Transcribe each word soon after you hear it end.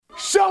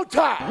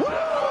showtime!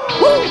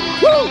 Woo!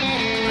 Woo!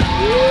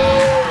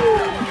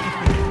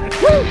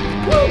 Woo! Woo!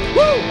 Woo!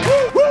 Woo!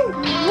 Woo!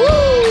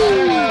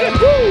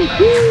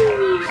 Woo!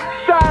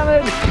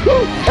 Silent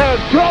and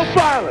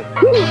profiling.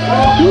 Woo!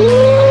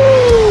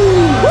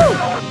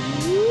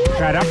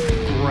 Shut up,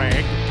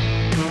 Greg.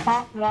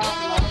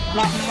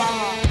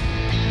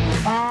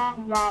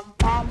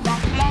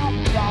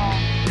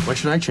 Why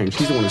should I change?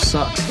 He's the one who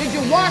sucks. Did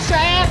you wash your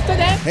ass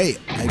today? Hey,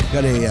 I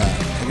got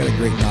a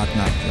great knock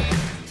joke.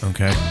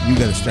 Okay. You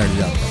got to start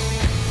it up.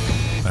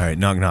 All right,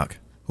 knock knock.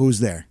 Who's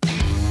there?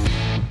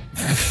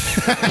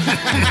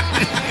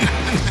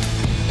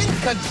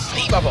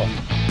 Inconceivable.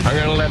 I'm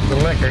gonna let the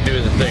liquor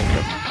do the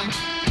thinking.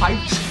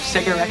 Pipes,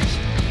 cigarettes,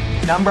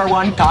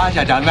 #1 cause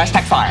of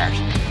domestic fires.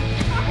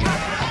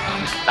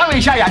 Let me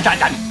show you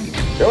something.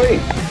 Joey,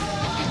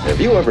 have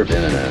you ever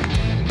been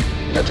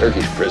in a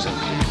Turkish prison?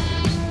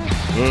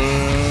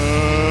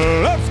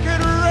 Let's get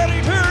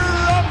ready to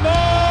rumble!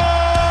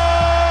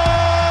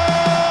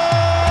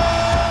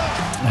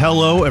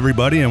 Hello,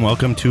 everybody, and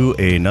welcome to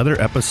another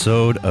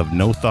episode of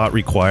No Thought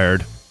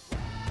Required,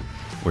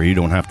 where you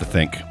don't have to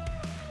think.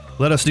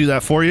 Let us do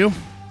that for you.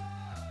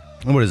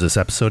 And what is this,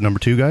 episode number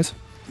 2, guys?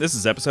 This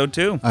is episode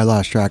 2. I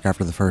lost track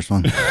after the first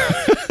one.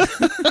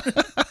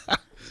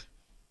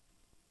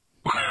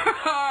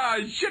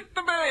 Shit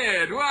the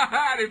bed. Well,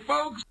 howdy,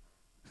 folks.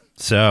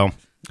 So,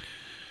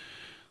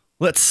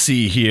 let's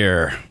see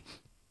here.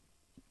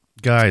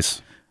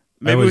 Guys.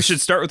 Maybe we should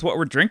start with what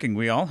we're drinking.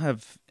 We all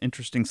have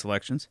interesting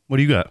selections. What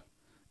do you got?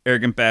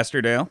 Arrogant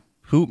Bastard Ale.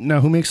 Who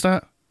makes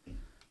that?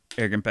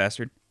 Arrogant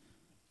Bastard.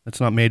 That's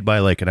not made by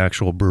like an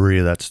actual brewery.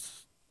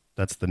 That's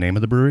the name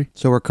of the brewery?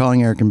 So we're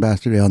calling Arrogant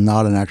Bastard Ale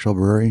not an actual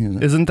brewery, is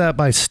it? Isn't that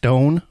by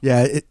Stone?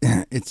 Yeah,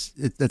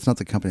 that's not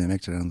the company that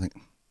makes it, I don't think.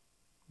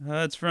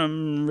 It's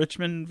from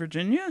Richmond,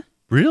 Virginia.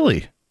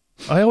 Really?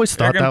 I always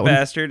thought Arrogant that one.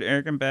 Bastard,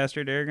 Arrogant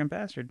Bastard, Arrogant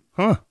Bastard.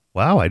 Huh.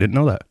 Wow, I didn't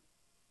know that.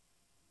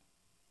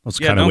 I was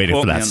kind of waiting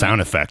for that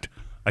sound effect.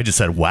 I just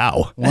said,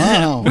 wow.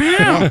 Wow.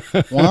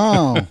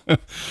 Wow.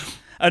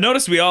 I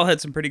noticed we all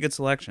had some pretty good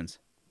selections.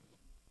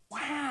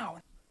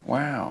 Wow.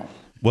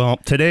 Well,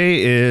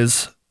 today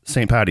is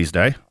St. Paddy's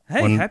Day.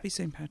 Hey, happy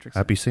St. Patrick's Day.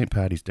 Happy St.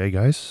 Paddy's Day,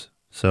 guys.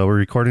 So we're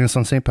recording this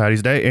on St.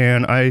 Paddy's Day,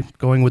 and I'm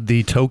going with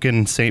the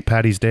token St.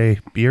 Paddy's Day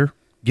beer,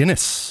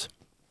 Guinness.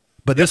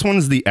 But this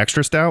one's the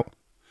extra stout.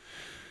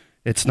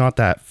 It's not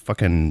that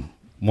fucking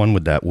one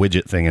with that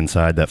widget thing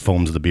inside that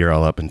foams the beer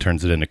all up and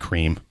turns it into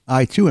cream.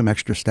 I, too, am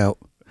extra stout.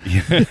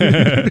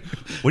 What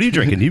are you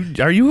drinking?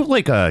 Are you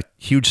like a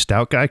huge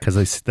stout guy?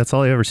 Because that's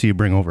all I ever see you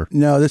bring over.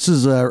 No, this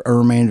is a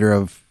remainder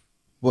of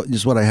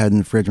just what I had in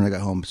the fridge when I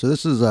got home. So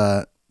this is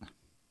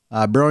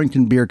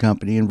Burlington Beer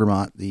Company in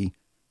Vermont, the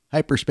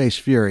Hyperspace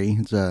Fury.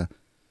 It's a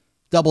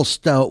double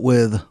stout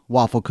with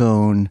waffle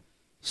cone,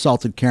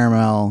 salted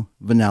caramel,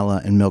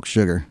 vanilla, and milk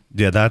sugar.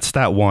 Yeah, that's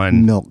that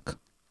one. Milk.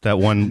 That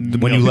one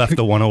when you left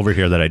the one over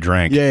here that I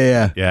drank.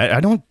 Yeah. I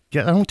don't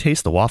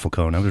taste the waffle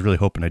cone. I was really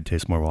hoping I'd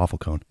taste more waffle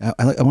cone. I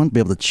want to be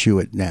able to chew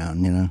it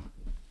down, you know.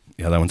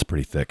 Yeah, that one's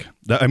pretty thick.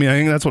 I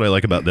think that's what I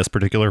like about this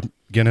particular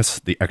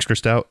Guinness, the extra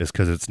stout, is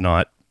because it's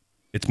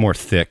more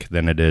thick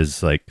than it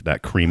is like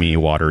that creamy,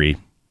 watery,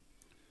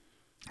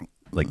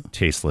 like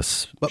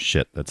tasteless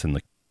shit that's in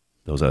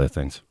those other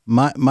things.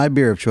 My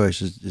beer of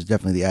choice is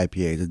definitely the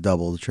IPA, the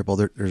double, the triple.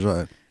 There's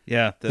a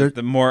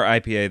the more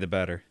IPA, the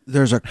better.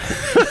 There's a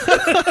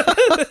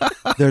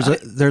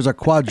there's a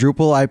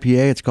quadruple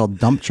IPA. It's called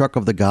Dump Truck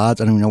of the Gods.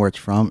 I don't even know where it's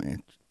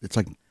from. It's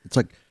like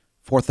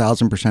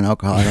 4,000%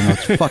 alcohol. I don't know.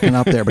 It's fucking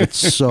up there, but it's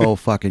so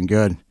fucking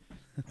good.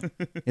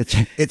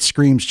 It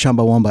screams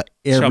Chumbawamba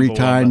every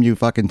time you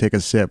fucking take a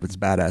sip. It's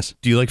badass.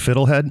 Do you like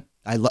Fiddlehead?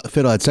 I love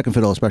Fiddlehead, second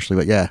fiddle especially,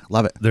 but yeah,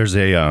 love it. There's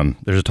a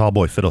tall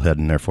boy Fiddlehead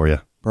in there for you.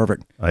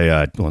 Perfect.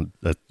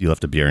 You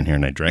left a beer in here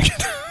and I drank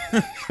it.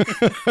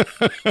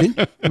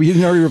 You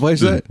didn't already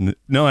replace that?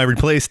 No, I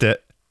replaced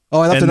it. Oh,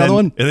 I left another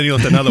one? And then you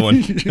left another one.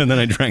 And then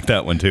I drank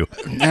that one too.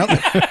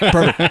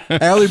 Perfect.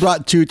 I only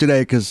brought 2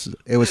 today because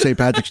it was St.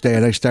 Patrick's Day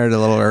and I started a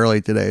little early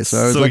today.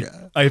 So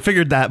I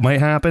figured that might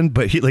happen,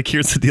 but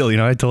here's the deal.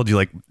 I told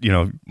you,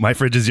 my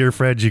fridge is your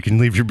fridge. You can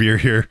leave your beer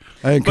here.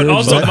 But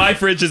also that. My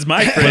fridge is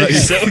my fridge.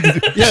 So.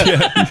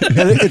 Yeah.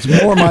 It's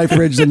more my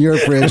fridge than your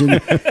fridge.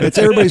 And it's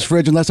everybody's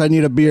fridge unless I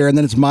need a beer, and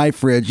then it's my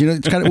fridge.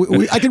 It's kind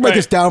of. I can write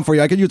this down for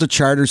you. I could use a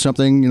chart or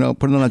something.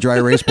 Put it on a dry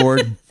erase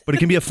board. But it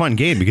can be a fun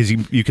game because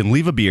you can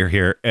leave a beer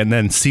here and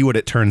then see what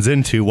it turns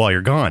into while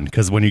you're gone.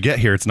 Because when you get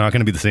here, it's not going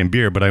to be the same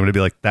beer, but I'm going to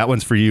be like, that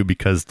one's for you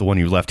because the one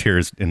you left here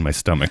is in my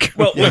stomach.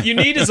 Well, what you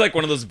need is like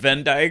one of those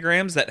Venn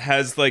diagrams that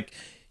has like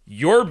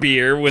your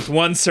beer with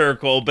one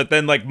circle, but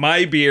then like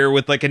my beer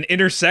with like an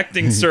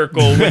intersecting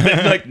circle with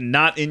it like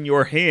not in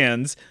your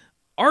hands.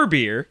 Our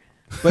beer.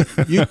 But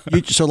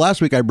so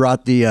last week I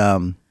brought the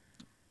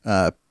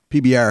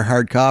PBR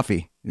hard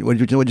coffee.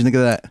 What'd you think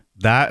of that?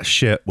 That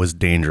shit was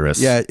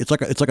dangerous. Yeah, it's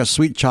like a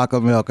sweet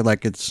chocolate milk.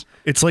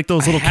 It's like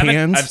those little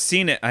cans. I've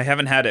seen it. I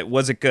haven't had it.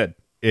 Was it good?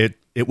 It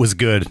was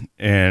good,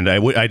 and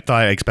I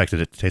thought I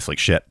expected it to taste like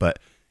shit, but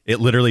It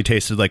literally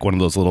tasted like one of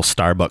those little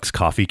Starbucks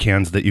coffee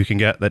cans that you can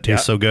get that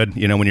taste so good.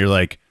 You know, when you're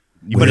like,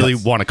 you really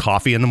want a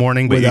coffee in the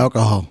morning, but with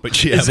alcohol.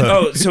 But yeah,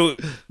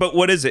 but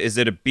what is it? Is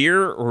it a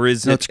beer or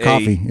is No, it it's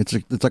coffee.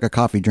 It's like a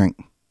coffee drink.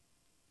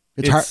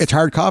 It's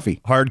hard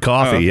coffee. Hard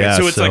coffee, okay. yeah.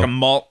 So it's like a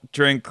malt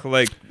drink,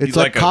 like it's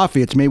like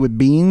coffee. It's made with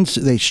beans.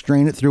 They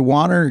strain it through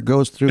water. It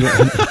goes through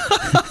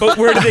the But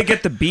where do they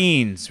get the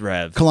beans,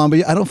 Rev?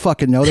 Columbia. I don't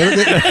fucking know. They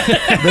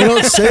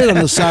don't say it on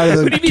the side of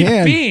the What do you mean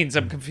can. beans?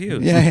 I'm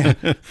confused. Yeah.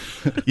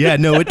 Yeah,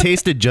 no, it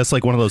tasted just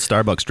like one of those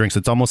Starbucks drinks.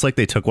 It's almost like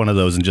they took one of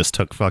those and just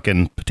took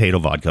fucking potato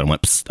vodka and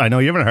went, Psst. I know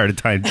you're having a hard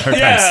time seeing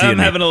I'm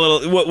it. having a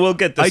little. We'll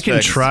get this. I can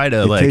fixed. try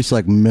to It tastes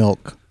like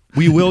milk.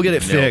 We will get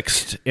it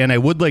fixed, and I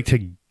would like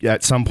to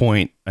at some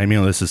point. I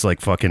mean, this is like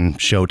fucking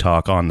show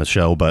talk on the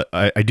show, but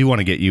I do want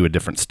to get you a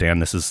different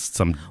stand. This is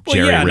some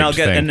jerry and I'll rigged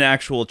get thing. an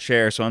actual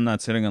chair, so I'm not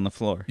sitting on the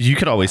floor. You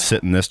could always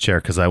sit in this chair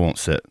because I won't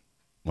sit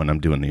when I'm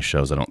doing these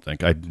shows. I don't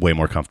think I'm way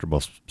more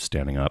comfortable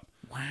standing up.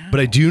 Wow. But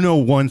I do know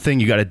one thing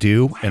you got to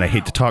do, and I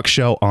hate to talk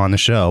show on the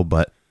show,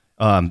 but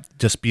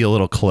just be a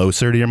little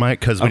closer to your mic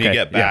because when you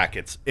get back,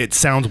 it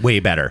sounds way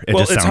better. It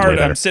just it's sounds hard. way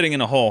better. I'm sitting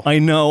in a hole. I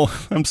know.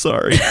 I'm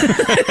sorry.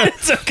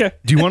 It's okay.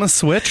 Do you want to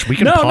switch? We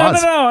can No,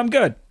 pause. no. I'm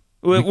good.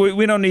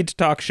 We don't need to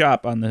talk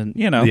shop on the.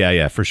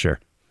 Yeah, for sure.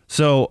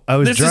 So I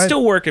was. This is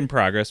still work in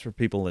progress for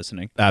people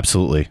listening.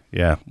 Absolutely.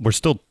 Yeah, we're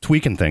still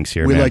tweaking things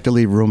here. We man. like to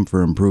leave room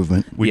for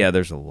improvement. Yeah,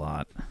 there's a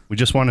lot. We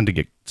just wanted to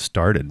get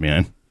started,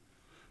 man.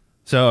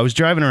 So I was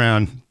driving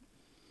around,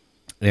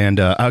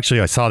 and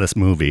actually I saw this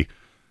movie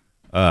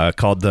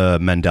called The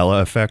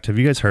Mandela Effect. Have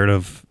you guys heard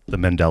of The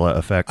Mandela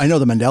Effect? I know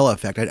the Mandela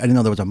Effect. I didn't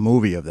know there was a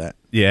movie of that.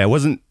 Yeah,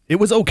 it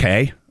was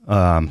okay, but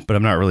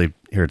I'm not really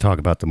here to talk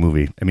about the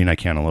movie. I mean, I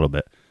can a little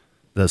bit.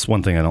 That's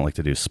one thing I don't like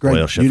to do, spoil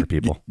Greg, shit for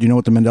people. Do you know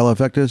what the Mandela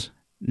Effect is?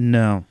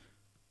 No.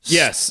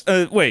 Yes.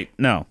 Wait.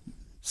 No.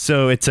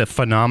 So it's a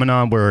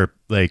phenomenon where,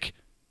 like,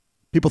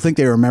 people think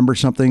they remember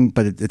something,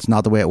 but it's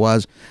not the way it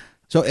was.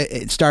 So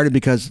it started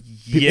because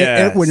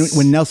Yes.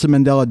 when Nelson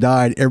Mandela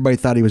died, everybody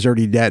thought he was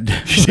already dead.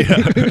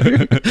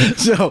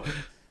 So,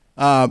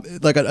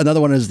 like another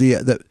one is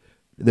the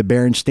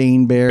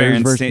Berenstain Bears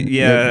versus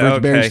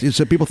Berenstain.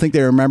 So people think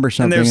they remember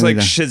something. And there's like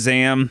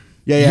Shazam.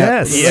 Yeah.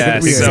 Yes.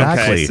 Yes.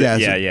 Exactly.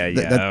 Okay. Yeah.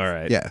 Yeah. All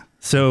right. Yeah.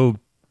 So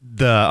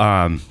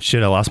the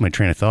shit, I lost my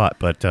train of thought,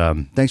 but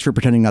Thanks for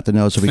pretending not to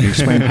know, so we can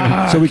explain.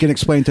 So we can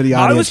explain to the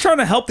audience. I was trying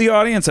to help the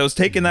audience. I was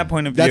taking that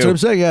point of view. That's what I'm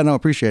saying. Yeah, no,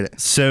 appreciate it.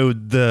 so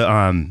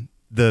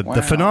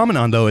the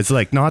phenomenon though is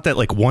like not that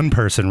like one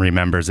person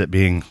remembers it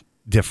being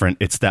different.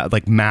 It's that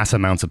like mass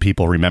amounts of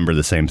people remember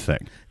the same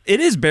thing. It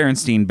is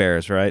Berenstein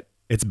Bears, right?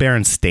 It's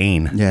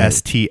Berenstain. Yeah.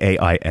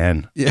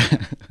 Stain. Yeah.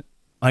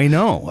 I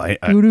know. I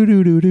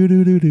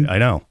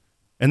know.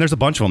 And there's a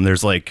bunch of them.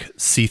 There's like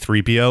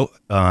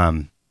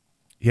C-3PO.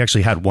 He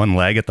actually had one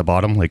leg at the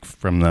bottom, like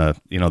from the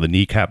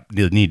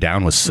knee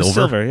down was silver.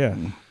 Silver, yeah.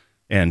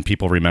 And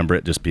people remember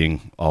it just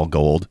being all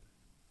gold.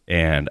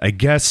 And I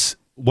guess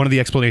one of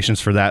the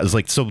explanations for that is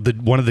like, so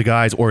one of the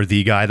guys or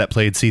the guy that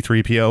played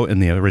C-3PO in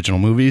the original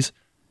movies,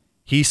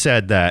 he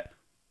said that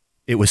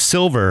it was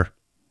silver,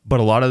 but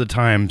a lot of the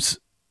times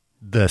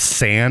the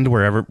sand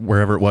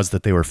wherever it was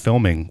that they were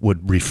filming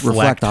would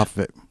reflect off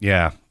of it.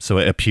 Yeah, so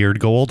it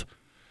appeared gold,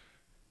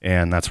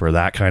 and that's where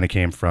that kind of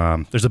came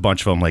from. There's a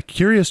bunch of them, like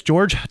Curious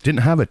George didn't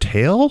have a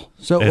tail.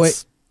 So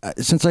wait,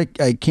 since I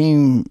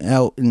came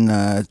out and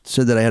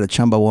said that I had a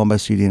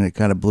Chumbawamba CD and it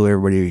kind of blew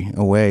everybody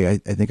away, I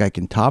think I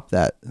can top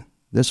that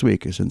this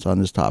week. Since on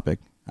this topic,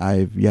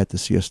 I've yet to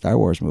see a Star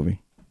Wars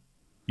movie.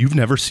 You've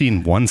never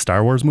seen one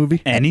Star Wars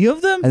movie? Any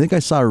of them? I think I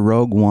saw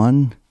Rogue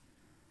One,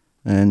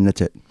 and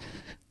that's it.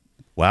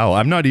 Wow,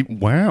 I'm not even.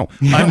 Wow,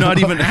 I'm not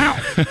even.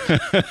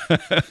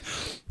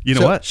 You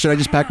know what? Should I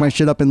just pack my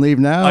shit up and leave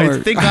now? I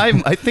think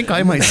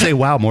I might say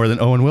wow more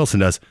than Owen Wilson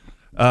does.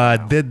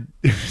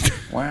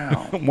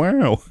 Wow.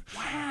 Wow.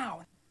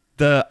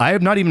 I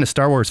am not even a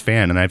Star Wars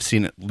fan, and I've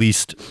seen at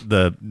least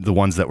the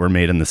ones that were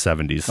made in the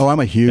 70s. Oh, I'm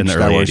a huge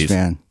Star Wars 80s.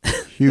 fan.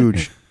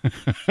 Huge.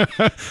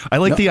 I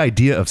like the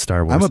idea of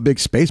Star Wars. I'm a big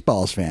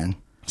Spaceballs fan.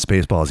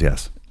 Spaceballs,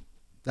 yes.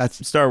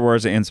 That's Star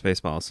Wars and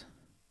Spaceballs.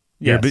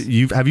 Yeah, Yes.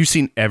 but have you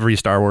seen every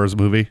Star Wars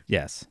movie?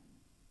 Yes.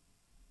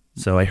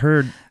 So I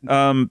heard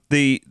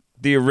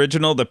The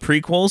original, the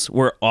prequels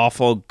were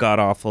awful, god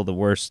awful, the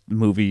worst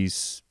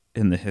movies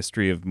in the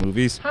history of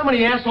movies. How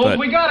many assholes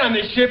we got on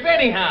this ship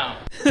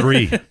anyhow?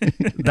 3.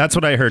 That's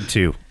what I heard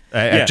too.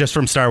 Just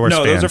from Star Wars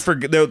No, fans.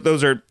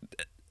 those are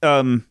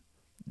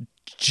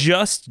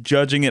just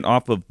judging it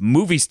off of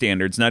movie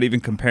standards, not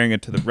even comparing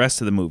it to the rest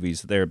of the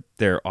movies.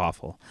 They're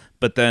awful.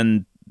 But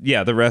then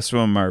the rest of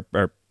them are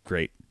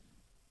great.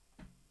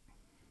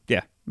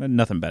 Yeah,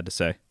 nothing bad to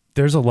say.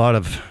 There's a lot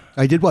of.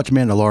 I did watch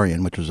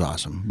Mandalorian, which was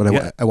awesome, but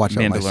I watched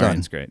that with my son.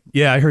 Mandalorian's great.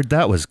 Yeah, I heard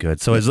that was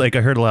good. So it's like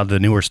I heard a lot of the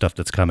newer stuff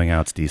that's coming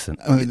out. It's decent.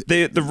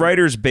 The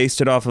writers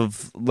based it off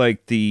of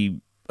like the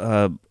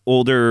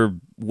older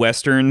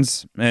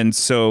westerns, and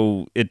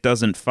so it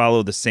doesn't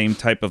follow the same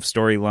type of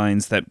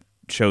storylines that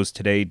shows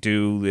today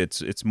do.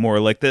 It's more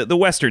like the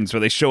westerns where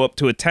they show up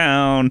to a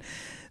town,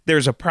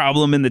 there's a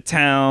problem in the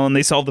town.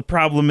 They solve the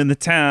problem in the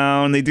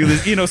town. They do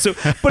this, so,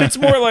 but it's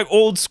more like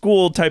old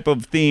school type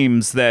of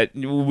themes that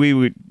we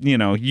would,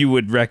 you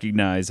would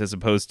recognize as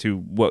opposed to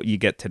what you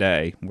get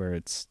today, where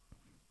it's,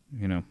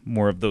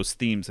 more of those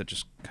themes that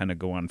just kind of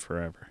go on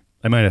forever.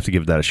 I might have to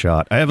give that a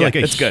shot. I have like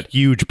a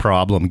huge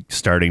problem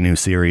starting new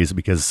series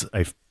because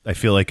I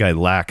feel like I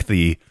lack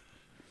the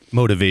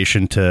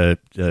motivation to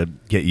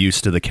get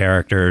used to the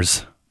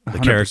characters. The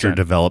 100%. Character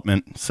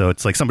development. So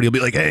it's like somebody will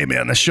be like, hey,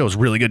 man, this show's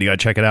really good. You got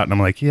to check it out. And I'm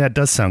like, yeah, it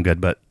does sound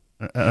good, but...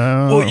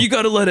 Well, you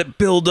got to let it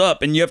build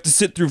up, and you have to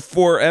sit through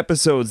 4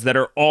 episodes that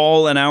are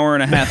all an hour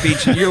and a half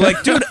each. And you're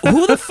like, dude,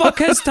 who the fuck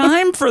has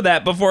time for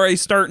that before I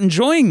start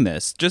enjoying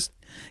this? Just,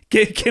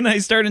 can I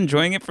start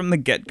enjoying it from the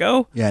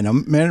get-go? Yeah, no,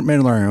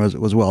 Mandalorian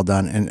was well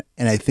done.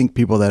 And I think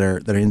people that are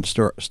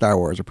into Star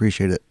Wars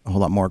appreciate it a whole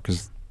lot more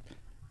because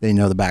they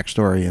know the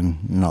backstory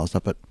and all that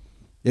stuff. But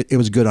it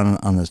was good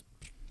on its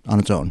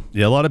own.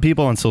 Yeah, a lot of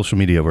people on social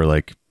media were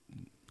like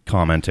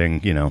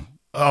commenting,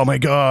 oh my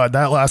God,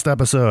 that last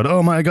episode.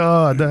 Oh my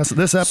God,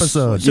 this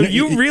episode. So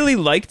you really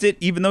liked it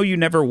even though you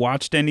never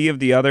watched any of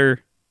the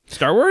other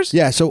Star Wars?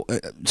 Yeah, so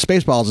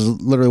Spaceballs is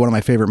literally one of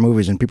my favorite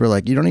movies, and people are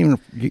like, you don't even...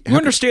 You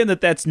understand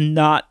that that's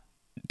not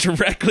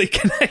directly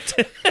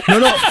connected.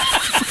 No,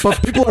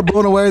 but people are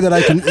blown away that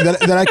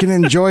I can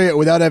enjoy it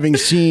without having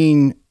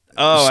seen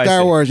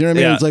Star Wars. You know what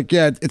I mean? Yeah. It's like,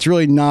 it's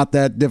really not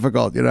that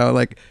difficult,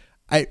 like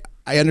I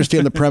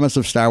understand the premise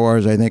of Star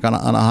Wars, I think, on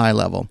a high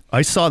level.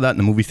 I saw that in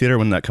the movie theater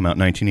when that came out in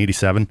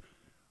 1987.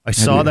 I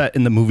saw that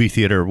in the movie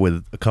theater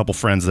with a couple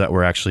friends that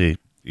were actually,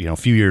 a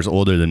few years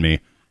older than me,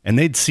 and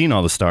they'd seen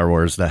all the Star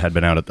Wars that had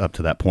been out up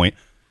to that point.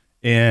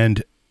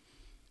 And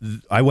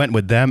I went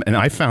with them, and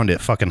I found it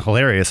fucking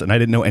hilarious, and I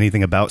didn't know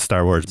anything about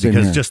Star Wars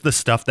because just the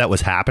stuff that was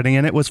happening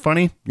in it was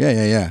funny.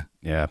 Yeah.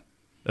 Yeah,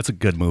 that's a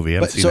good movie.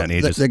 I haven't seen that in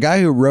ages. The guy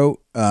who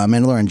wrote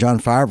Mandalorian, Jon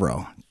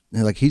Favreau,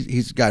 like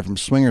he's a guy from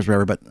Swingers,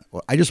 whatever. But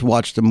I just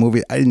watched a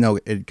movie. I didn't know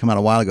it had come out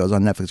a while ago. It was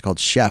on Netflix called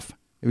Chef.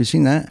 Have you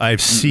seen that?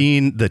 I've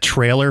seen the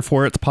trailer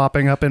for it's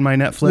popping up in my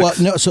Netflix. Well,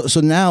 no.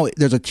 So now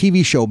there's a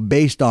TV show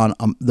based on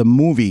the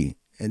movie.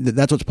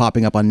 That's what's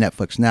popping up on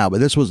Netflix now. But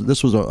this was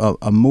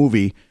a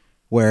movie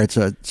where it's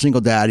a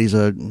single dad. He's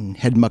a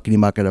head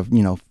muckety-muck at a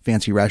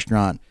fancy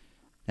restaurant,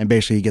 and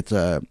basically he gets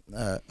a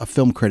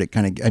film critic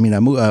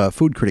a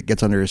food critic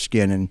gets under his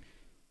skin and.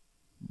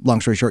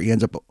 Long story short, he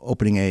ends up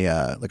opening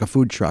a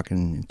food truck,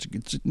 and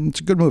it's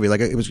a good movie.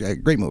 Like it was a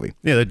great movie.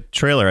 Yeah, the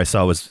trailer I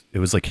saw was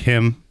like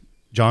him,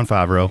 Jon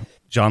Favreau,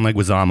 John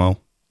Leguizamo,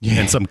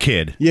 and some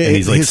kid. Yeah, and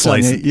he's like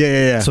slicing.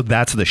 Yeah. So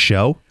that's the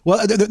show.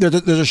 Well,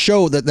 there's a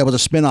show that was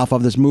a spinoff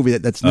of this movie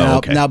that's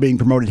now being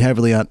promoted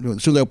heavily on.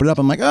 So they open it up.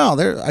 I'm like,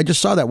 I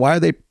just saw that. Why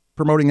are they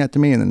promoting that to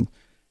me? And then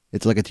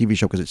it's like a TV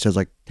show because it says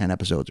like 10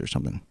 episodes or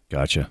something.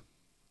 Gotcha.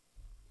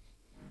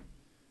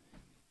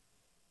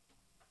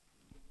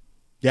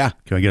 Yeah.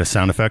 Can I get a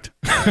sound effect?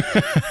 Well,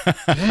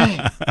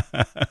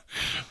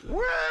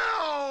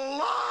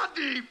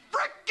 Lottie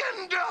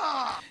frickin'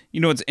 da!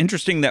 It's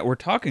interesting that we're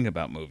talking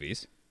about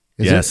movies.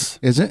 Yes.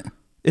 Is it?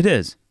 It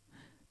is.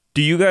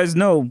 Do you guys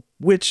know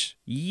which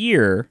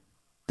year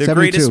the 72.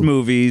 greatest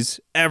movies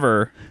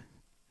ever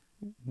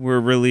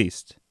were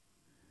released?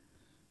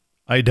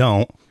 I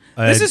don't.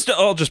 This is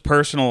all just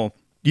personal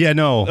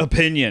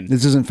opinion.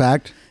 This isn't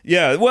fact?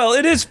 Yeah, well,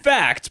 it is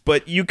fact,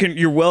 but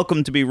you're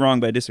welcome to be wrong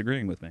by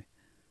disagreeing with me.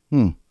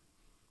 I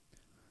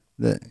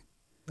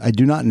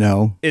do not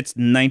know. It's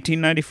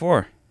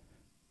 1994.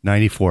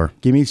 94.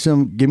 Give me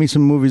some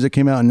movies that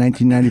came out in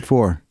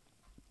 1994.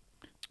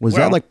 Was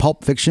that like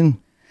Pulp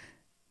Fiction?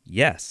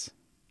 Yes.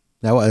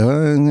 That was.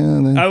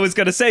 I was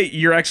gonna say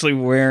you're actually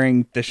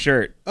wearing the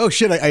shirt. Oh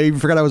shit! I even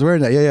forgot I was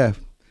wearing that. Yeah.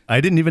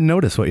 I didn't even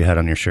notice what you had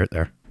on your shirt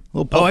there.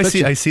 I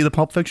see the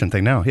Pulp Fiction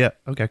thing now. Yeah.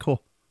 Okay.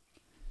 Cool.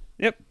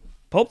 Yep.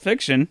 Pulp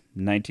Fiction,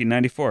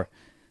 1994.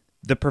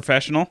 The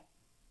Professional.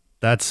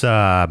 That's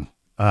Jean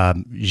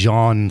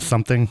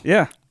something.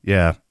 Yeah.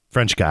 Yeah.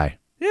 French guy.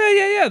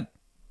 Yeah.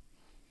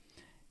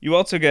 You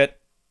also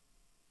get...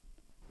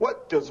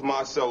 What does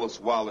Marcellus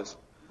Wallace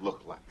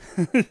look like?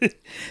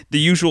 The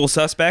Usual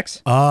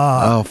Suspects.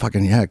 Oh,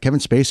 fucking yeah. Kevin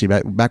Spacey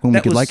back when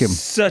we could like him.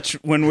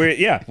 When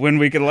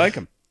we could like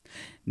him.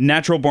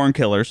 Natural Born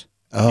Killers.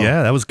 Oh.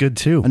 Yeah, that was good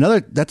too.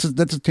 That's a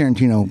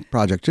Tarantino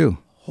project too.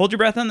 Hold your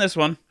breath on this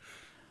one.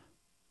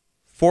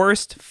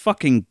 Forrest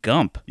fucking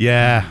Gump.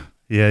 Yeah.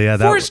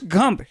 Forrest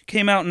Gump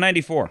came out in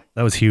 94.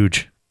 That was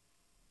huge.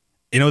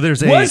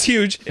 Was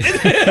huge.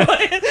 It's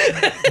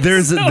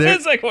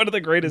like one of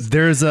the greatest.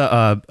 There's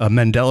a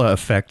Mandela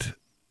effect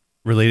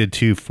related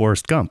to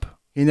Forrest Gump.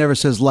 He never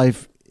says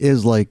life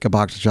is like a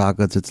box of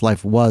chocolates. It's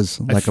life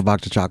was like a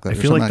box of chocolates.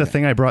 I feel like the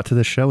thing I brought to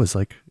this show is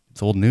like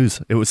it's old news.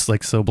 It was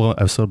like I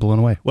was so blown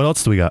away. What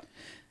else do we got?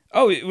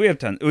 Oh, we have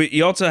tons.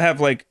 You also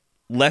have like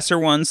lesser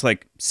ones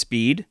like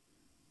Speed.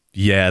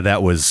 Yeah,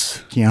 that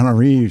was Keanu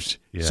Reeves.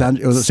 Yeah.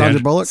 Was it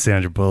Sandra Bullock?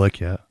 Sandra Bullock,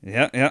 yeah.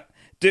 Yeah.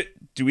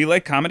 Do we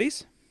like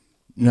comedies?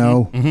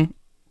 No. Mm-hmm.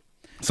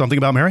 Something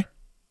About Mary?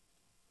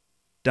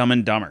 Dumb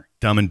and Dumber.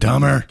 Dumb and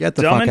Dumber. Get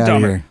the fuck out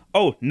of here.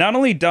 Oh, not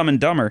only Dumb and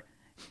Dumber,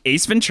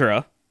 Ace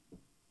Ventura.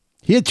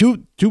 He had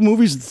two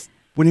movies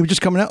when he was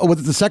just coming out. Oh, was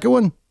it the second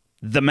one?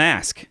 The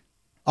Mask.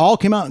 All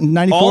came out in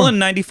 94? All in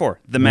 94.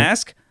 The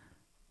Mask,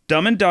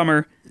 Dumb and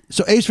Dumber,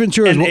 So Ace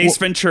Ventura and Ace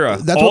Ventura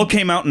all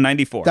came out in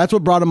 94. That's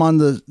what brought him on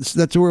the.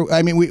 That's where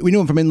I mean, we knew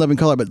him from In Living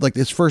Color, but like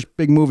his first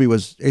big movie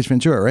was Ace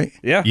Ventura, right?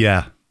 Yeah.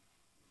 Yeah.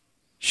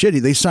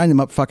 Shitty, they signed him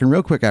up fucking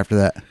real quick after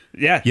that.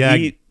 Yeah.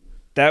 Yeah.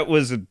 That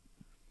was.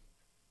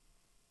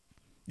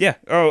 Yeah.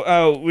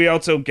 Oh. We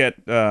also get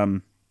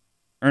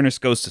Ernest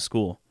Goes to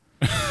School.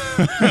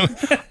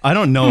 I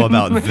don't know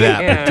about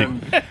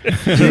that.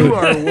 You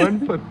are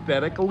one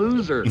pathetic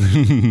loser.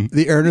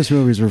 The Ernest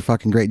movies were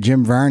fucking great.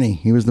 Jim Varney,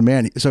 he was the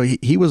man. So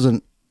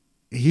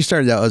he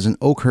started out as an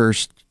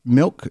Oakhurst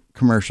milk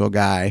commercial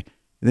guy,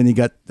 and then he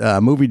got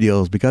movie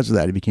deals because of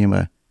that. He became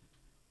a,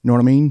 you know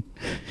what I mean?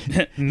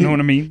 Know what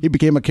I mean? He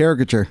became a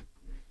caricature.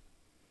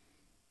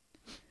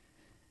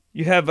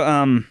 You have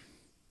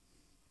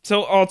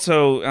so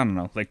also, I don't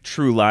know, like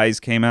True Lies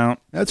came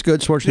out. That's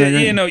good. Schwarzenegger.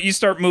 You know, you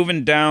start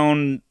moving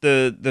down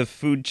the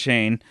food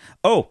chain.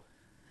 Oh,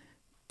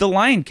 The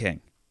Lion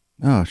King.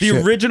 Oh, the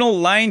shit. original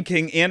Lion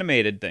King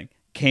animated thing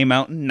came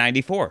out in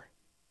 94.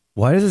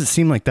 Why does it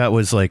seem like that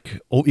was like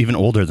even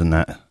older than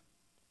that?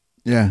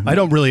 Yeah.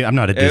 I'm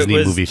not a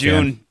Disney movie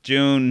fan.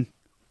 June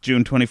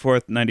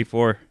 24th,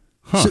 94.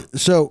 Huh.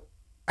 So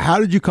how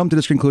did you come to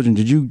this conclusion?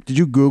 Did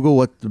you Google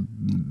what the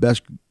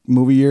best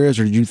movie year is,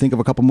 or did you think of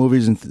a couple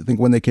movies and think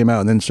when they came out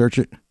and then search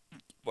it?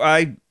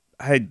 I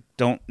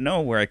don't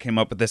know where I came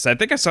up with this. I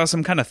think I saw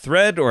some kind of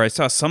thread, or I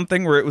saw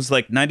something where it was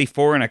like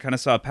 94, and I kind of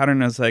saw a pattern.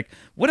 And I was like,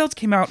 what else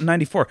came out in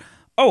 94?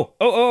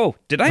 Oh!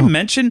 Did I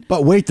mention?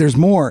 But wait, there's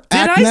more. Did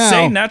Act I now.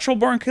 say Natural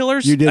Born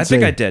Killers? You did. I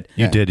think say- I did.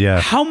 You did, yeah.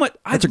 How much?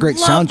 That's a great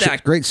love soundtrack.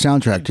 that. Great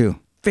soundtrack too.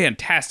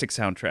 Fantastic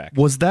soundtrack.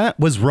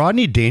 Was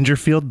Rodney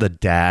Dangerfield the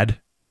dad?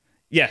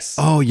 Yes.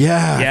 Oh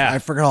yeah. Yeah. I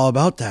forgot all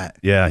about that.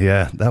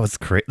 Yeah. That was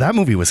crazy. That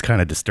movie was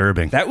kind of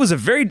disturbing. That was a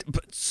very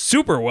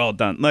super well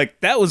done. Like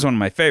that was one of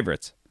my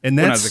favorites. And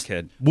when I that's was a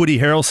kid. Woody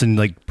Harrelson,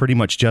 like pretty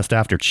much just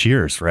after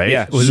Cheers, right?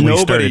 Yeah. Was when he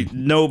started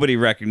Nobody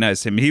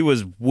recognized him. He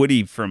was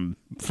Woody from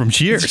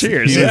Cheers.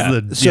 Cheers. He was Yeah.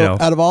 the, So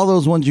out of all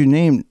those ones you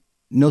named,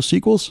 no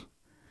sequels?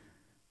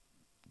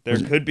 There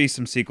could be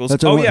some sequels.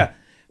 That's a Oh one. yeah.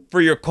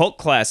 For your cult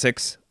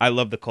classics, I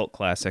love the cult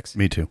classics.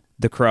 Me too.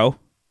 The Crow.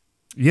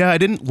 Yeah, I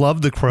didn't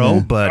love The Crow, Yeah.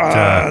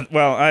 but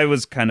Well, that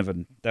was kind of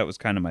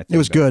my thing. It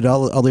was good.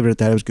 I'll leave it at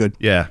that. It was good.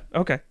 yeah,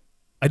 Okay.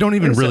 I don't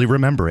even really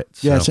remember it.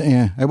 So. Yes,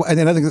 yeah. And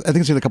then I think I've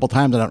seen it a couple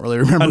times. I don't really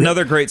remember.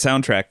 Another great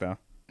soundtrack though.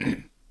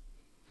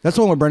 That's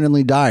the one where Brendan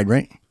Lee died,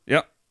 right?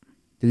 Yep.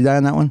 Did he die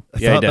on that one?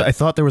 I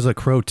thought there was a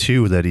Crow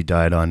 2 that he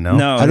died on. No,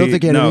 No, I don't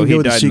think he had anything to do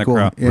with the died in sequel.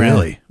 Crow. Yeah.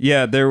 really.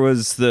 Yeah, there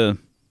was the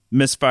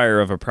misfire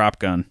of a prop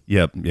gun.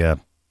 Yep, yeah.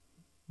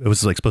 It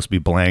was like supposed to be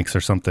blanks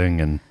or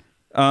something, and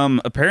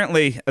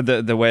Apparently,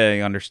 the way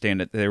I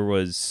understand it, there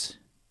was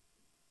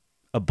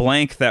a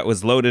blank that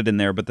was loaded in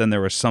there, but then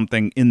there was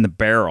something in the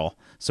barrel.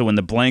 So when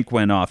the blank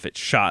went off, it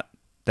shot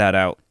that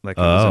out like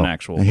it was an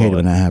actual I hate it bullet.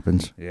 when that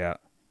happens. Yeah.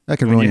 That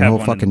can When ruin you your have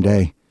whole one in fucking the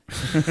day.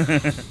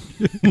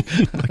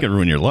 that can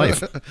ruin your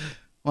life.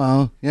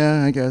 Well,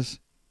 yeah, I guess.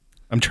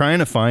 I'm trying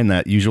to find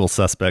that Usual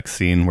Suspects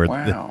scene where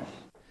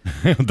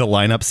the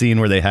lineup scene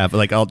where they have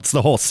like it's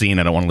the whole scene.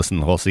 I don't want to listen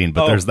to the whole scene,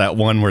 but there's that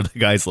one where the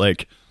guy's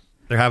like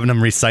they're having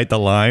them recite the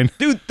line.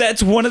 Dude,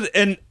 that's one of the,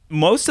 and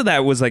most of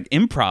that was like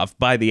improv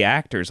by the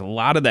actors. A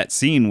lot of that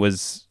scene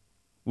was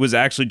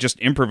actually just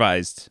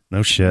improvised.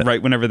 No shit.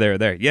 Right whenever they were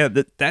there. Yeah,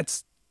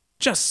 that's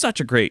just such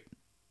a great.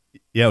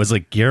 Yeah, it was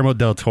like Guillermo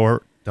del Toro.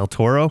 Is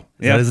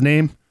that his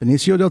name?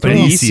 Benicio del Toro.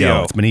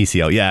 Benicio. It's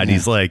Benicio. Yeah, and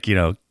he's like, give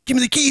me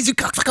the keys, you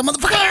cocksucker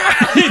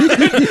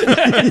motherfucker.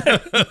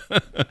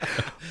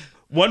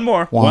 One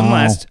more. Wow. One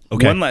last.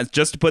 Okay. One last.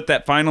 Just to put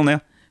that final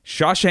nail.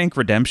 Shawshank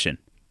Redemption.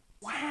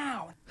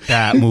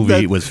 That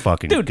movie was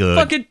fucking Dude, good.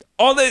 fucking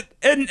all that,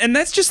 and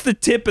that's just the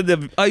tip of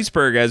the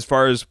iceberg as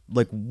far as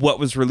like what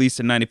was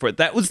released in '94.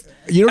 That was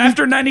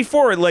after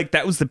 '94. Like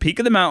that was the peak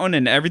of the mountain,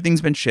 and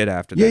everything's been shit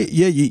after that.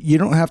 Yeah. You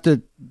don't have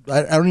to.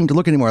 I don't need to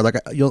look anymore. Like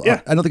I don't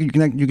think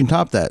you can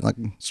top that. Like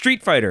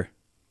Street Fighter.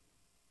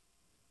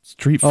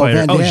 Street Fighter.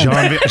 Van Oh,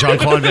 Damme.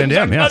 Jean-Claude Van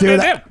Damme. Yeah, Dude,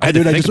 I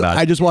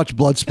I just watched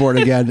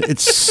Bloodsport again.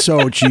 It's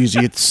so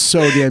cheesy. It's so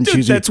damn Dude,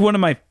 cheesy. that's one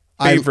of my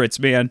favorites,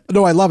 man.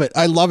 No, I love it.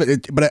 I love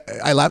it. But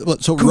I laugh.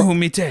 So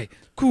Kumite.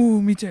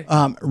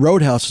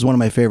 Roadhouse is one of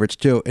my favorites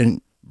too.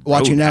 And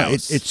watching that,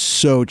 Roadhouse. it's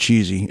so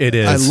cheesy. It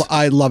is.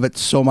 I love it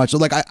so much.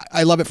 Like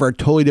I love it for a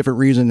totally different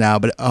reason now.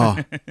 But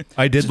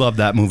I did love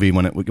that movie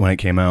when it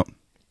came out.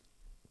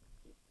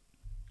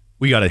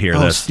 We got to hear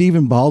this.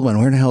 Stephen Baldwin.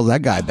 Where the hell's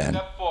that guy been?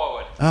 Step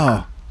forward.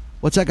 Oh,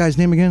 what's that guy's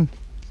name again?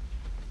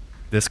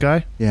 This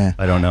guy? Yeah.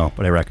 I don't know,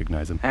 but I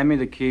recognize him. Hand me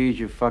the keys,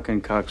 you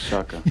fucking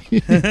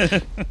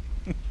cocksucker.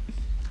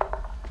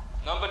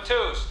 Number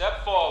 2,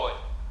 step forward.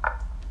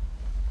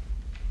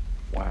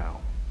 Wow.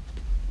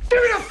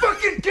 Give me the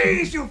fucking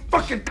keys, you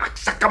fucking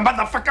cocksucker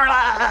motherfucker!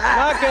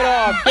 Knock it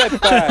off.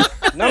 Get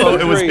back. Number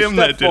 3, it was him step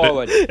that did it.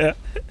 forward. Yeah.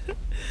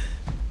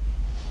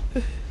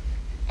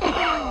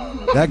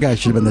 That guy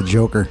should have been the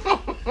Joker.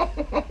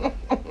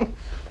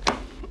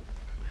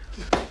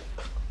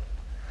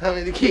 How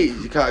many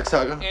keys, you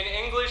cocksucker? In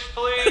English,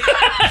 please.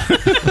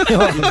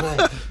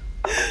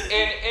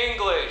 In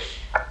English.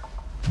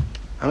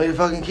 How many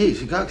fucking keys,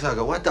 you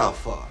cocksucker? What the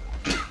fuck?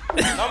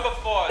 Number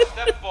 4,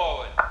 step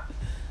forward.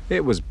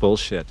 It was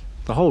bullshit.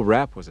 The whole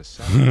rap was a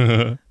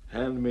setup.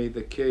 Hand me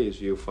the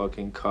keys, you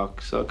fucking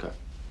cocksucker.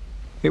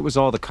 It was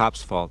all the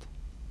cops' fault.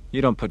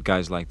 You don't put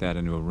guys like that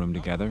into a room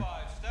together.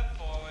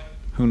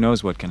 Who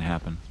knows what can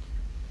happen?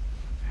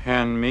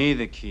 Hand me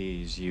the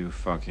keys, you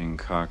fucking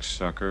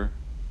cocksucker.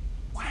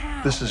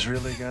 This has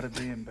really got to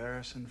be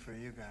embarrassing for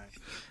you guys.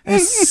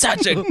 It's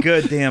such a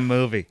good damn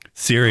movie.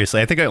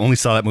 Seriously, I think I only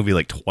saw that movie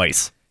like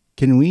twice.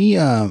 Can we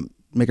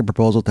make a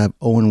proposal to have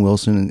Owen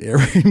Wilson in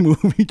every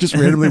movie just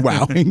randomly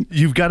wowing?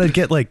 You've got to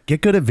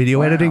get good at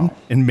video editing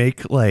and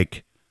make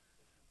like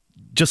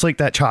just like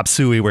that chop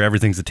suey where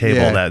everything's a table.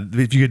 Yeah. That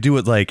if you could do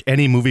it like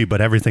any movie, but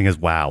everything is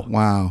wow.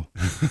 Wow.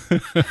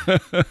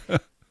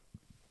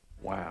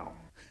 Wow.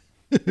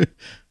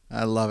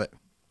 I love it.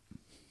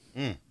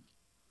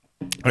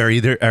 Are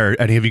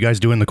any of you guys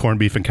doing the corned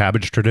beef and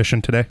cabbage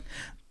tradition today?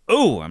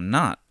 Oh, I'm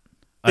not.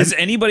 Is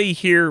anybody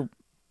here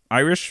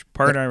Irish?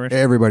 Part Irish?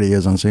 Everybody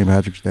is on St.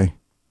 Patrick's Day.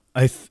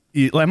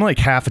 I'm like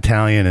half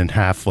Italian and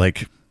half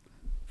like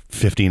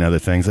 15 other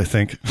things, I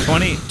think.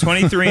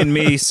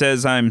 23andMe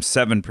says I'm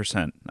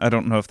 7%. I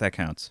don't know if that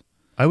counts.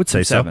 I would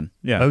say 7. so.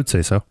 Yeah. I would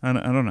say so. I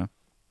don't know.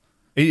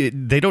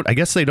 They don't. I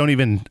guess they don't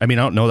even. I mean,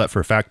 I don't know that for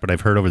a fact, but I've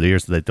heard over the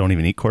years that they don't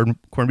even eat corned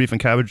beef and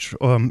cabbage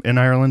in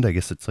Ireland. I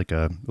guess it's like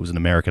it was an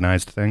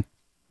Americanized thing.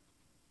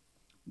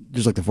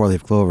 Just like the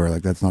 4-leaf clover,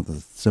 like that's not the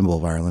symbol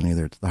of Ireland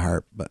either. It's the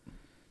harp, but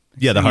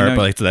yeah, the harp.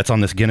 Like, that's on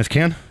this Guinness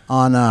can.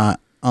 On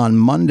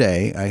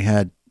Monday, I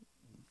had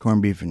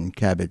corned beef and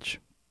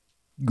cabbage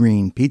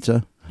green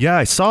pizza. Yeah,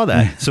 I saw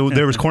that. So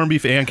there was corned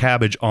beef and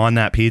cabbage on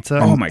that pizza.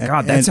 Oh my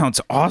god, that sounds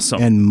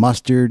awesome! And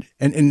mustard,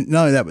 and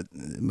not only that, but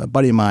a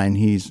buddy of mine,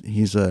 he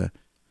was a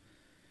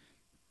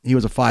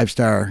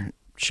 5-star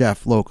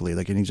chef locally,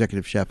 like an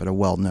executive chef at a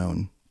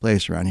well-known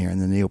place around here,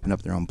 and then they opened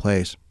up their own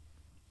place.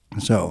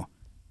 So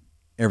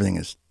everything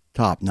is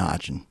top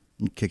notch and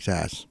kicks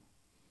ass.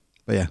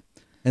 But yeah,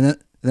 and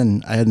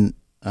then I had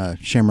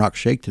Shamrock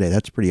Shake today.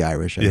 That's pretty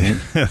Irish, I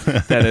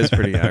think. That is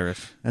pretty Irish.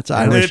 That's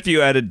Irish. If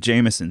you added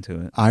Jameson to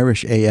it.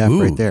 Irish AF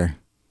right there.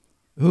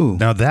 Ooh.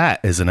 Now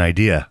that is an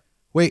idea.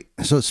 Wait,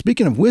 so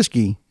speaking of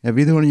whiskey, have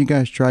either one of you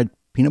guys tried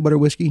peanut butter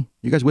whiskey?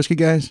 You guys whiskey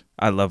guys?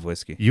 I love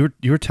whiskey. You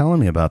were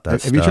telling me about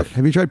that stuff.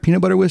 Have you tried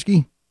peanut butter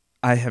whiskey?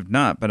 I have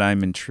not, but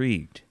I'm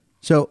intrigued.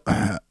 So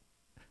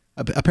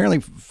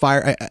apparently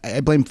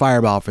I blame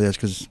Fireball for this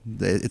because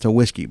it's a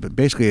whiskey, but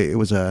basically it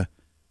was a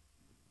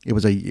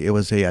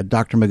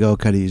Dr.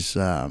 McGillicuddy's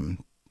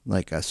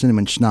like a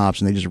cinnamon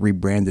schnapps, and they just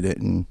rebranded it,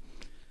 and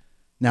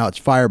now it's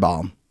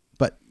Fireball.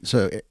 But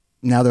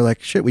now they're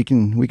like, shit, we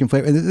can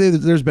flavor. And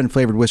there's been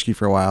flavored whiskey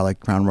for a while, like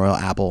Crown Royal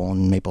apple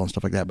and maple and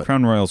stuff like that. But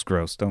Crown Royal's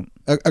gross. Don't.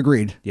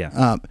 Agreed.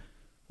 Yeah.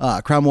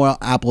 Crown Royal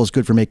apple is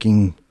good for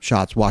making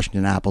shots,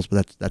 Washington apples,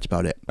 but that's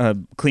about it.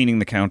 Cleaning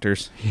the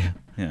counters.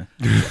 Yeah.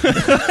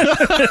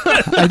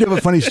 I do have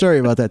a funny story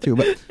about that too,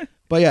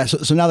 but yeah.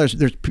 So now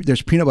there's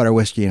peanut butter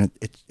whiskey, and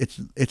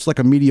it's like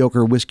a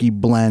mediocre whiskey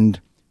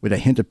blend with a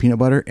hint of peanut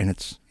butter, and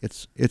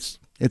it's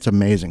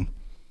amazing.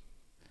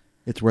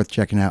 It's worth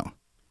checking out.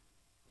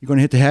 You going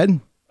to hit the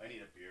head? I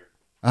need a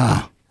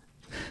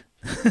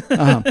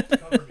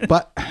beer.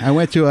 But I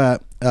went to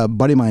a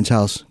buddy of mine's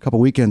house a couple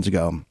weekends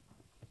ago,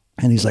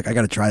 and he's like, I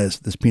got to try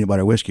this peanut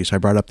butter whiskey. So I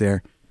brought it up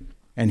there,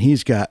 and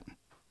he's got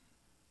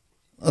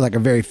like a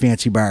very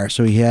fancy bar.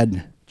 So he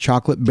had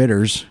chocolate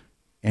bitters,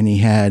 and he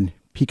had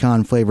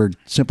pecan flavored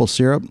simple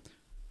syrup.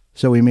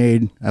 So we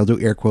made, I'll do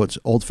air quotes,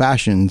 old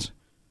fashions,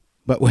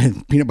 but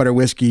with peanut butter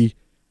whiskey,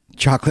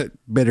 chocolate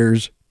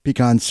bitters,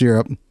 pecan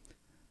syrup,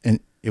 and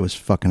it was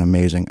fucking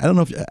amazing. I don't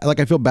know if,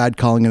 I feel bad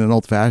calling it an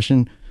old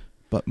fashioned,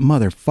 but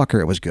motherfucker,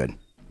 it was good.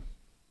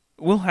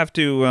 We'll have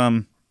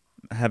to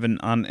have an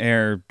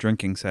on-air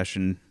drinking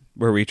session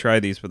where we try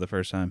these for the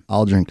first time.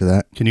 I'll drink to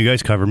that. Can you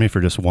guys cover me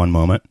for just one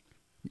moment?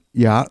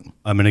 Yeah.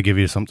 I'm going to give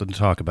you something to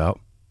talk about.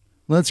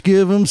 Let's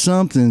give them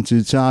something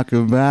to talk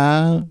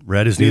about.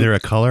 Red is neither a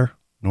color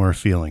nor a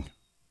feeling.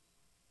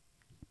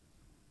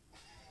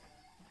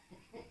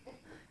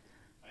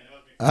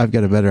 I've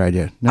got a better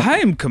idea. No. I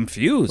am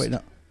confused. Wait,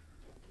 no.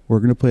 We're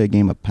going to play a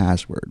game of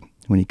password.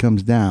 When he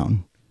comes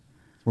down,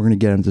 we're going to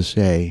get him to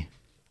say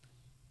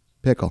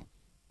pickle.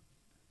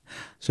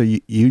 So you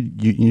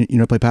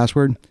know play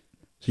password?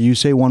 So you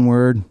say one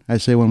word, I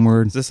say one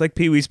word. Is this like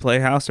Pee-wee's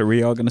Playhouse? Are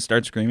we all going to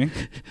start screaming?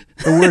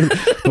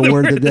 the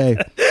word of the day.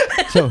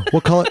 So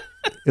we'll call it,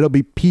 it'll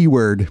be P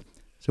word.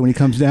 So when he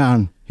comes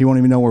down, he won't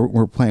even know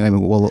we're playing. I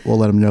mean, we'll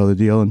let him know the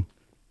deal and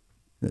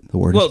the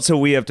word. Well, so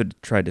we have to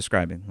try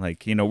describing.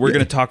 Like, we're going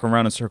to talk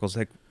around in circles.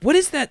 Like, what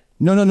is that?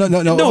 No.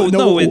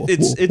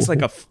 It's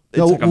like a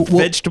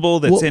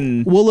vegetable that's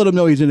in. We'll let him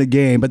know he's in a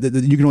game, but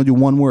you can only do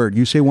one word.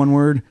 You say one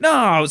word.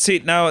 No, see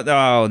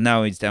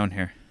now he's down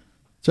here.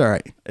 It's all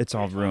right. It's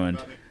all ruined.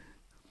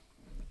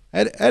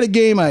 I had a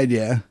game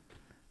idea.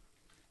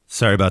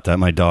 Sorry about that.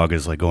 My dog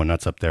is like going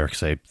nuts up there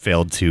because I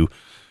failed to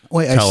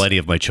tell any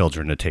of my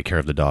children to take care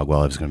of the dog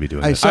while I was going to be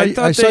doing this.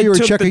 I saw you were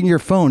checking your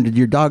phone. Did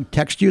your dog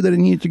text you that it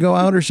needed to go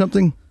out or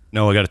something?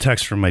 No, I got a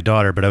text from my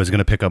daughter, but I was going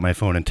to pick up my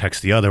phone and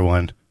text the other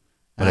one.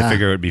 But I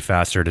figured it would be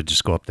faster to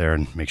just go up there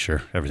and make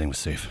sure everything was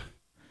safe.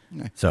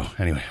 So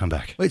anyway, I'm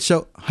back. Wait,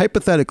 so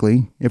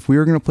hypothetically, if we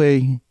were going to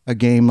play a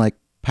game like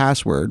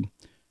Password,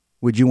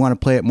 would you want to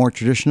play it more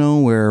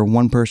traditional where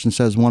one person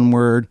says one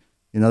word,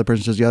 another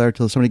person says the other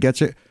until somebody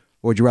gets it?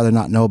 Or would you rather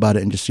not know about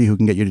it and just see who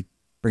can get you to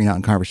bring it out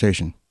in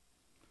conversation?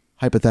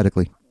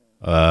 Hypothetically.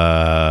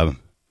 I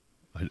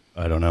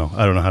don't know.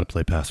 I don't know how to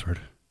play Password.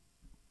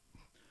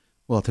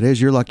 Well, today's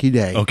your lucky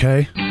day.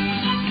 Okay.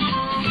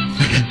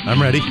 I'm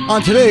ready.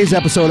 On today's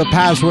episode of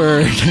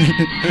Password,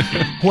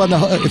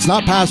 it's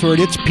not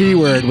Password, it's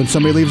P-word. When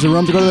somebody leaves the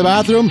room to go to the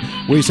bathroom,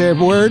 we say a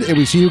word and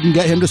we see who can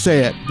get him to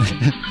say it.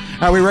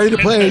 Are we ready to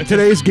play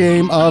today's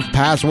game of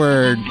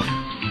Password?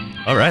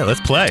 All right,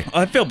 let's play.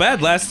 I feel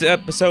bad. Last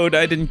episode,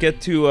 I didn't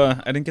get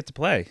to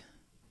play.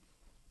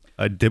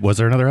 Was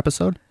there another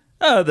episode?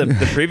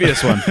 The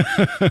previous one,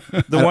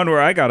 the one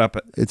where I got up.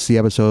 It's the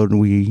episode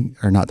we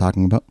are not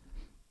talking about.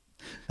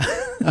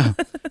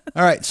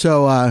 All right,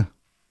 so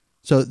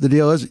the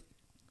deal is,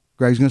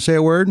 Greg's going to say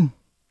a word,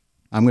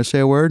 I'm going to say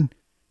a word,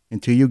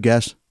 until you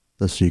guess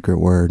the secret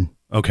word.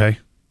 Okay.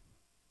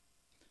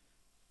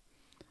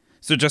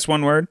 So just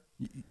one word?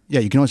 Yeah,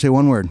 you can only say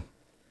one word.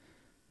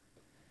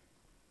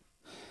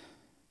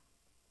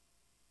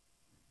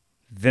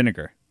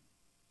 Vinegar.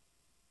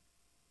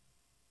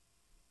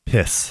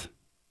 Piss.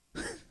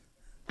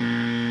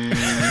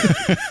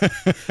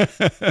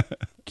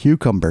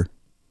 Cucumber.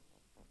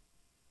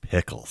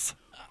 Pickles.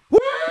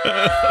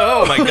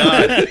 Oh my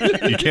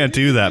God. You can't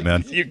do that,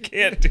 man. You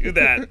can't do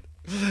that.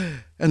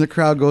 And the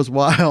crowd goes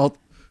wild.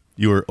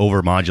 You were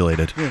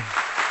overmodulated. Yeah.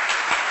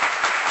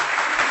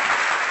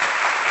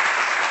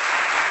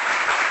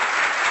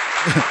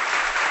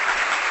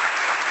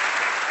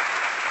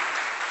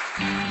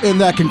 And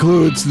that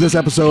concludes this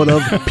episode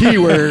of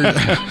P-word.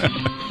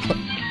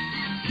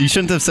 You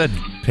shouldn't have said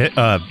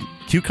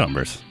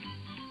cucumbers.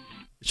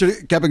 Should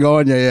have kept it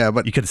going, yeah.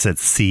 But you could have said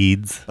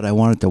seeds. But I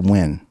wanted to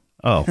win.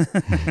 Oh, you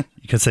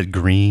could have said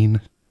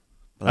green.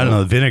 I don't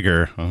know,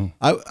 vinegar. Oh.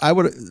 I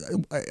would.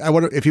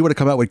 If you would have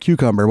come out with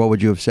cucumber, what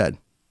would you have said?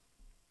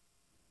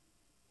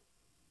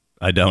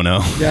 I don't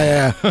know.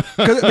 Yeah.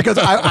 Because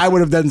I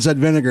would have then said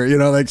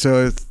vinegar.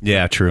 So.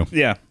 Yeah, true.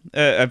 Yeah,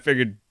 I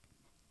figured.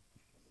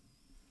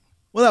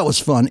 Well, that was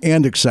fun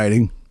and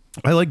exciting.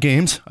 I like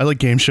games. I like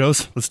game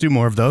shows. Let's do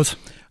more of those.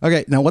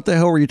 Okay, now what the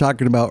hell were you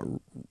talking about?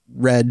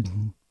 Red.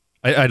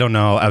 I don't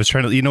know. I was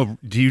trying to.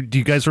 Do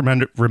you guys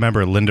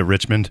remember Linda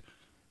Richmond?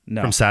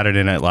 No. From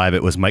Saturday Night Live,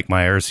 it was Mike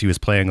Myers. He was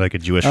playing like a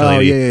Jewish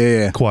lady. Oh,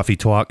 yeah. Coffee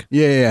talk.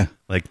 Yeah.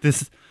 Like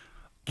this.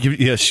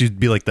 Yeah, she'd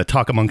be like the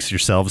talk amongst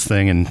yourselves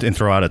thing and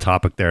throw out a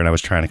topic there. And I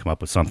was trying to come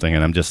up with something,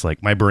 and I'm just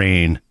like, my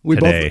brain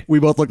today. We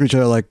both looked at each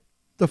other like,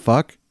 the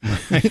fuck?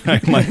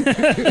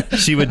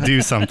 She would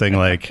do something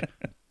like,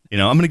 I'm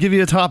going to give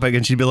you a topic,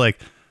 and she'd be like,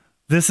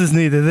 this is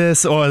neither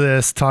this or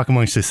this, talk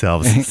amongst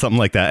yourselves, something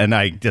like that. And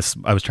I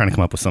was trying to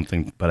come up with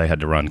something, but I had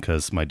to run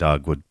because my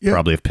dog would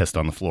probably have pissed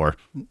on the floor.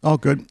 Oh,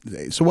 good.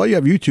 So while you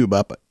have YouTube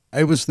up,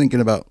 I was thinking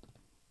about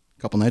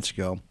a couple nights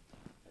ago. Do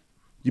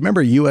you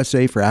remember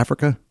USA for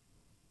Africa?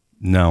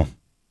 No.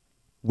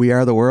 We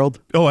Are the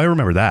World? Oh, I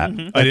remember that.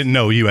 Mm-hmm. I didn't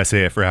know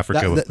USA for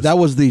Africa. That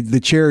was the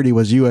charity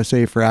was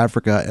USA for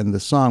Africa, and the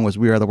song was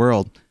We Are the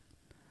World.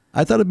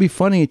 I thought it'd be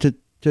funny to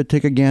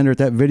take a gander at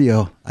that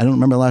video. I don't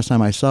remember the last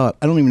time I saw it.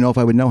 I don't even know if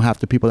I would know half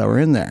the people that were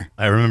in there.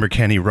 I remember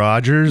Kenny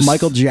Rogers.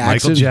 Michael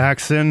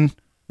Jackson.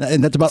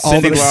 And that's about Cyndi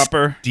all the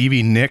Lauper.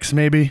 Stevie Nicks,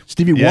 maybe.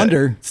 Stevie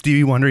Wonder.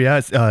 Stevie Wonder,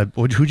 yeah.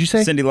 Who'd you say?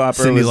 Cyndi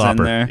Lauper was in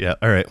there. Yeah,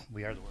 all right.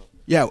 We Are the World.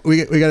 Yeah,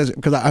 we got to,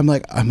 because I'm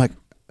like, I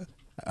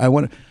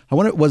want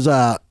it was,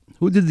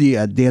 who did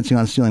the Dancing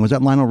on the Ceiling? Was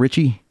that Lionel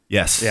Richie?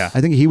 Yes. Yeah. I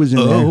think he was in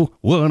there. Oh,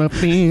 what a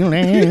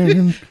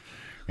feeling.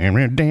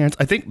 And dance.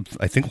 I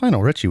think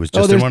Lionel Richie was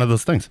just in one of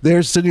those things.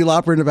 There's Cyndi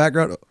Lauper in the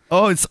background.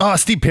 Oh, it's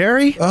Steve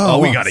Perry? Oh,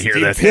 we got to hear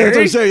this. That's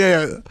what I'm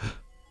saying,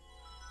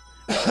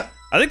 yeah.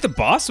 I think the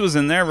boss was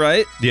in there,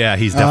 right? Yeah,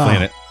 he's definitely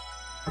in it.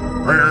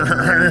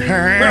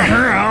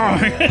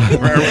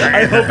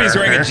 I hope he's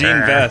wearing a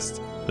jean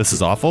vest. This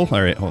is awful.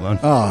 All right, hold on.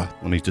 Oh,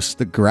 let me just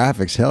the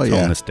graphics. Hell tone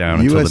yeah! this down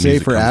until the USA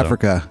music for comes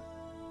Africa. Out.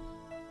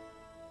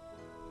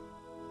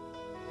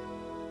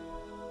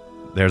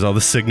 There's all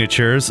the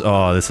signatures.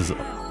 Oh, this is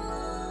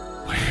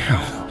wow.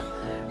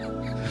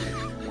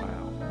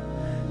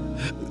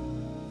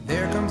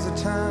 There comes a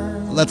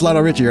time. That's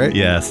Lionel Richie, right?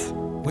 Yes.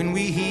 When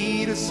we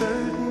heed a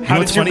certain. How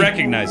did you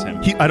recognize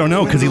him? I don't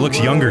know, because he looks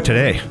younger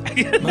today.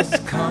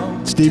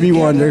 Stevie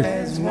Wonder.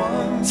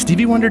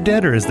 Stevie Wonder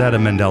dead, or is that a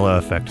Mandela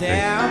effect thing?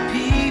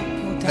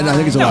 And I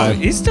think he's alive.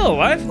 No, he's still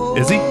alive.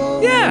 Is he?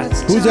 Yeah.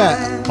 Who's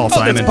that? Paul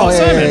Simon. That's Paul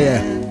Simon.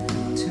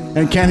 Yeah.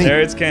 And Kenny.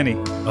 There it's Kenny.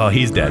 Oh,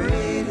 he's dead.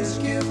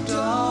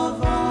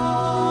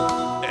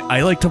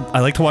 I like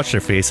to watch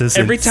their faces.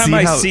 Every time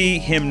I see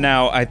him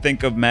now, I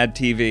think of Mad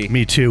TV.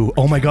 Me too.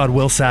 Oh my God,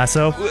 Will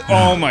Sasso.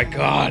 Oh my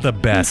God. The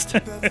best.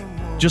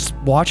 Just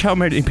watch how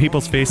many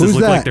people's faces Who's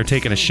look that? like they're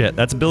taking a shit.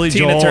 That's Billy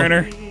Tina Joel.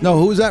 Turner. No,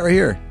 who's that right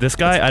here? This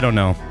guy, I don't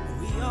know.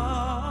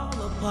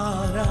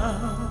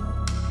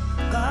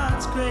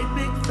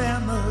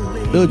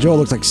 Billy Joel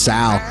looks like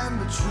Sal.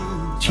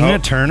 Tina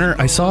Turner,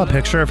 I saw a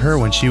picture of her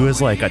when she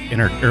was like in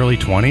her early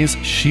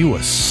 20s. She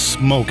was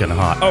smoking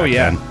hot. Oh, back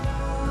yeah.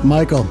 then.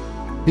 Michael.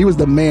 He was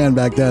the man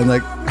back then.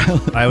 Like,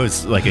 I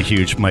was like a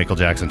huge Michael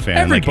Jackson fan.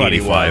 Everybody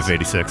like 85, was.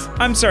 86.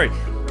 I'm sorry.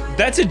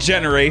 That's a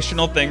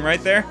generational thing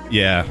right there.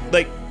 Yeah.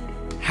 Like,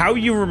 how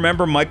you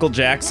remember Michael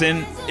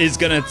Jackson is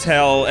going to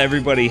tell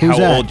everybody Who's how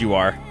that? old you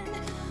are.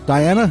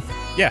 Diana?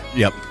 Yeah.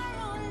 Yep.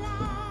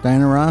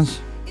 Diana Ross?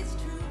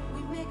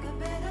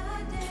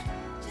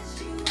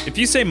 If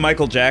you say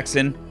Michael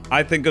Jackson,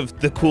 I think of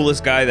the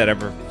coolest guy that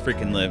ever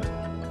freaking lived.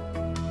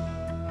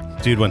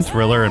 Dude, when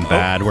Thriller and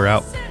Bad were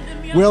out.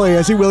 Willie.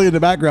 I see Willie in the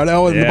background.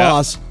 Oh, and the Yeah.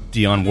 boss.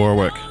 Dionne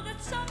Warwick.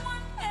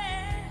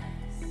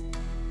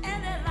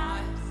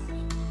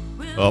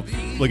 Oh,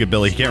 look at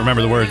Billy. He can't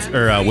remember the words.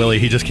 Or Willie,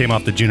 he just came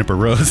off the Juniper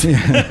Rose.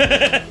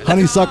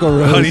 Honeysuckle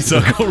Rose.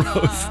 Honeysuckle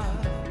Rose.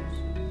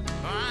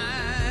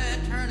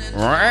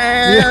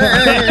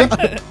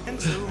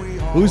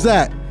 Who's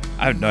that?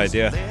 I have no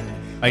idea.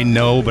 I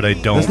know, but I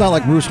don't. It's not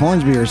like Bruce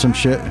Hornsby or some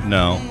shit.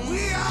 No.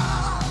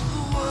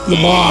 The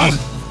boss.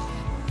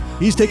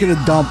 He's taking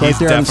a dump right He's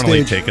there on the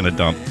definitely stage. taking a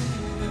dump.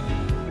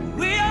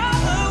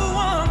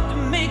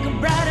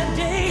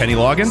 Kenny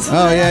Loggins?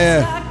 Oh,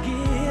 yeah,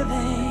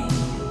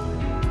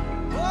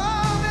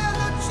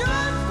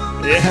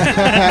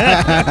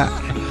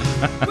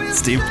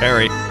 Steve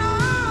Perry.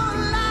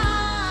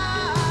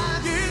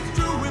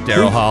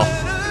 Daryl Hall.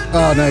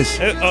 Oh, nice.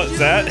 Oh, is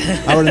that?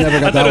 I would've never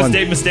got I thought that it was one.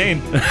 Dave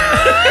Mustaine.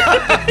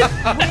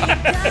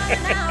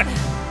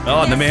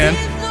 Oh, and the man.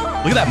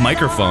 Look at that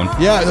microphone.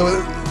 Yeah,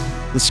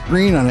 the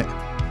screen on it.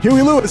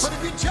 Huey Lewis.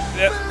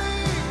 Yep.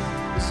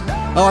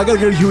 Oh, I gotta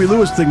get a Huey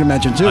Lewis thing to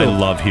mention, too. I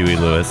love Huey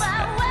Lewis.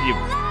 You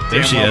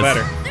There damn she well is.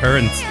 better. Her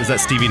and, is that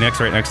Stevie Nicks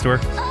right next to her?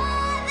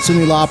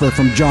 Cyndi Lauper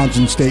from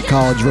Johnson State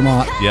College,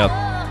 Vermont. Yep.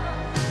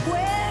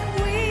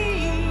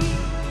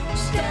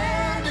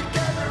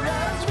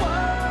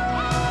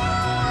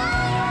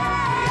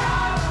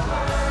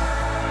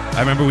 I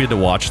remember we had to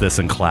watch this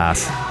in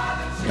class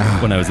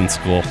when I was in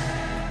school.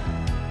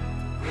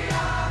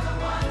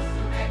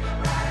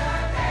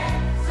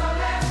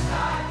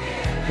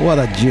 What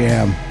a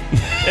jam.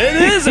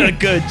 It is a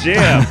good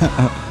jam.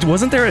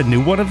 Wasn't there a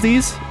new one of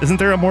these? Isn't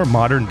there a more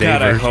modern day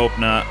God, I version? hope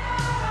not.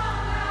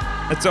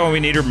 That's all we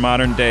need are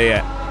modern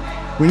day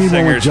We need one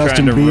singers with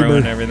Justin trying to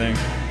ruin Bieber. everything.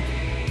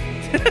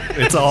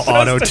 It's all We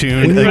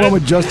auto-tuned. need one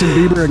with Justin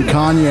Bieber and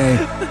Kanye.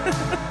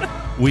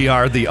 We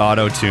are the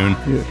auto-tune.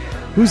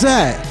 Who's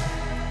that?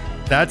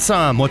 That's,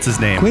 what's his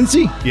name?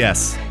 Quincy?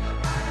 Yes.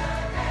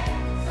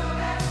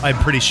 I'm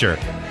pretty sure.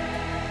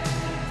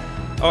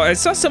 Oh, I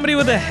saw somebody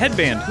with a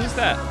headband. Who's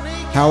that?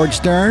 Howard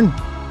Stern?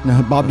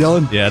 No, Bob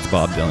Dylan? Yeah, it's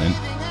Bob Dylan.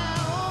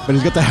 But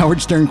he's got the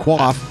Howard Stern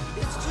quaff.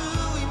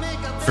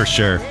 For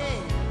sure.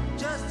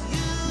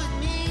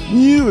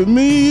 You and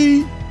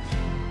me.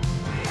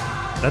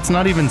 That's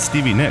not even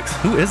Stevie Nicks.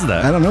 Who is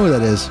that? I don't know who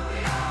that is.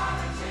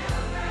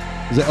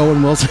 Is it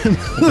Owen Wilson?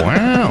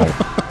 Wow.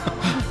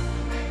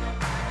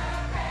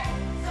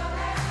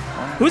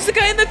 Who's the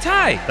guy in the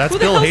tie? That's Who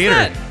the Bill hell's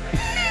Hader. that?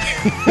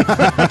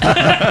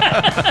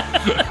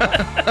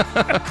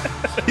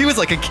 He was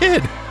like a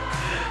kid.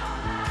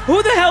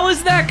 Who the hell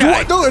is that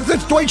guy? No,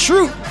 that's Dwight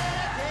Schrute.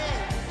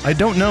 I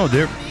don't know.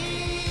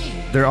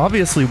 There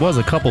obviously was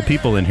a couple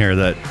people in here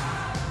that...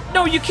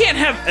 No, you can't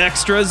have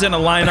extras in a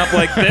lineup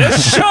like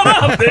this. Shut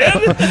up,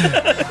 man.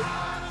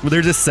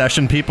 They're just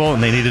session people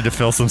and they needed to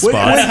fill some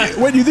spots.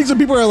 Wait, do you think some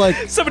people are like...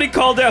 Somebody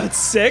called out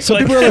sick. Some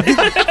Like, people are like...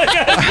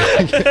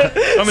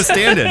 I'm a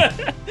stand-in.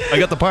 I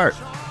got the part.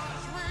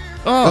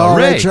 Oh,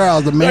 Ray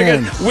Charles, the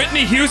man.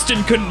 Whitney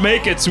Houston couldn't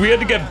make it, so we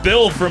had to get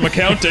Bill from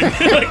accounting.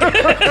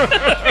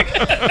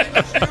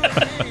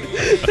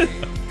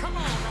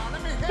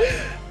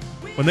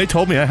 When they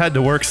told me I had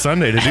to work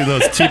Sunday to do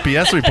those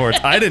TPS reports,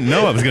 I didn't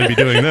know I was going to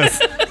be doing this.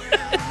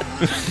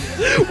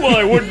 Well,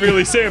 I wouldn't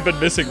really say I've been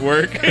missing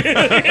work.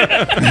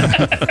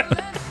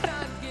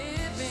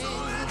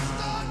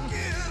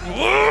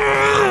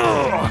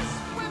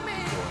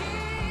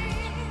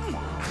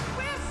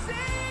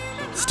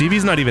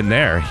 Stevie's not even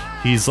there.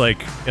 He's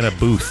like in a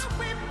booth.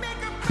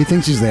 He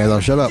thinks he's there, though.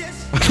 Shut up.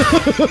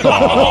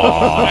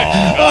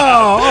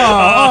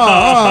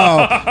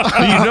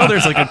 You know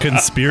there's like a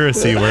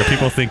conspiracy where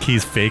people think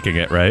he's faking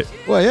it, right?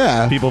 Well,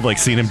 yeah. People have like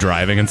seen him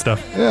driving and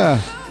stuff.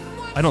 Yeah.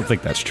 I don't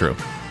think that's true.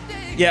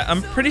 Yeah,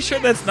 I'm pretty sure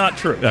that's not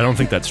true. I don't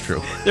think that's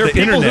true. There are The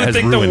people internet who has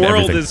think the ruined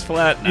world everything. is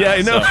flat now. Yeah,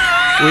 I know.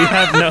 So we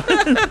have no...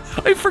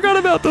 I forgot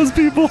about those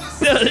people.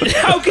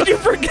 How could you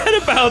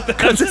forget about that?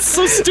 Because it's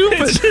so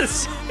stupid. It's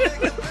just...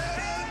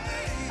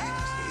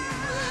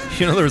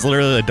 You know, there was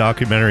literally a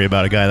documentary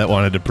about a guy that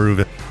wanted to prove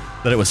it,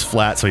 that it was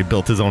flat, so he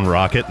built his own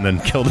rocket and then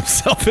killed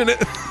himself in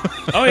it.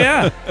 Oh,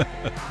 yeah.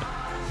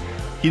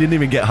 He didn't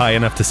even get high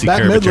enough to see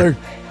Bette curvature. Midler.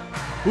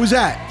 Who's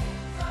that?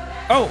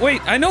 Oh,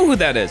 wait, I know who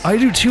that is. I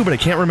do too, but I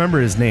can't remember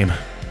his name.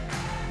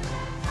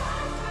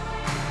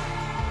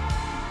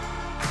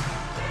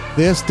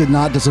 This did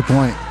not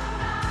disappoint.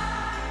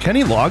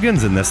 Kenny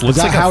Loggins in this looks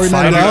that like Howie a I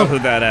Mandel? don't know fighter.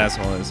 who that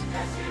asshole is.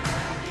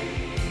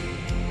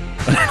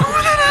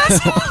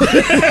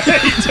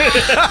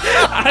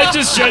 I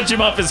just judged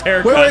him off his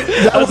haircut.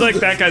 Wait, I was like,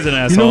 that guy's an You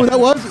know asshole. who that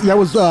was? That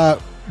was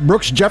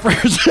Brooks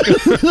Jefferson.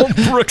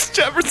 Brooks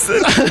Jefferson.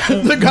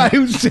 The guy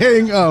who's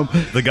saying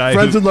The guy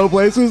Friends who- in Low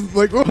Places.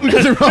 Like, oh, we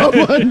got the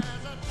wrong one.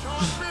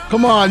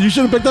 Come on, you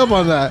should have picked up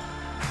on that.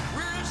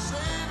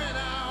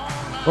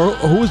 Or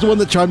who was the one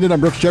that chimed in on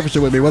Brooks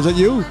Jefferson with me? Was it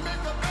you?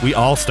 We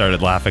all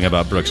started laughing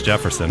about Brooks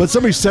Jefferson. But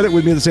somebody said it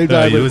with me at the same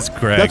time. it was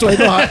Greg. That's what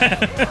I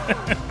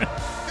thought.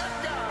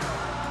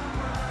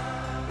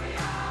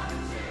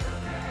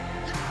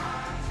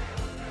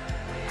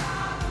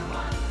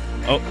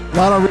 Oh,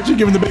 Lionel Richie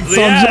giving the big thumbs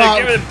yeah, up.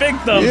 give it a big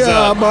thumbs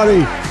yeah, up.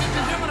 buddy.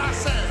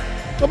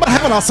 What about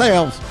having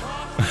ourselves?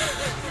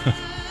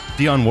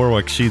 Dionne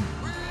Warwick, she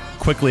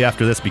quickly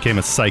after this became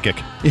a psychic.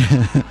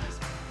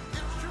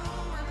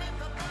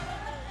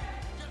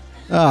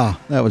 Oh,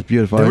 that was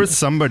beautiful. There was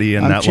somebody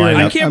in I'm that cheering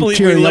lineup. I can't I'm believe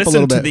we tearing up a little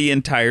listened to bit. the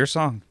entire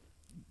song.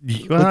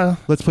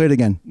 Let's play it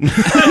again.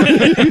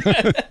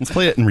 Let's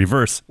play it in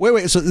reverse.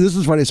 Wait. So this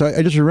is funny. So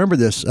I just remember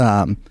this.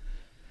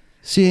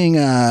 Seeing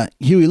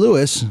Huey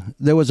Lewis,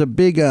 there was a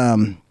big.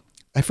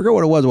 I forget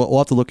what it was. We'll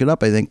have to look it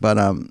up, I think. But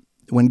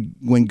when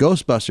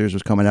Ghostbusters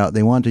was coming out,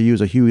 they wanted to use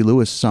a Huey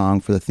Lewis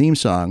song for the theme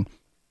song,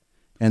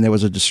 and there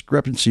was a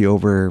discrepancy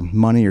over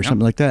money or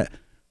something like that.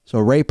 So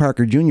Ray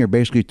Parker Jr.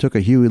 basically took a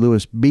Huey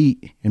Lewis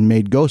beat and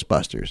made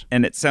Ghostbusters.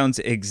 And it sounds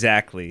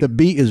exactly. The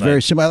beat is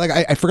very similar. Like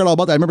I forgot all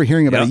about that. I remember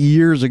hearing about it Yeah.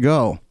 years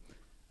ago.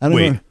 I don't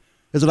know.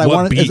 Is it I what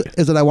want? beat?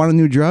 Is it I want a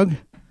new drug?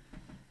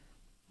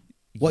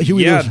 What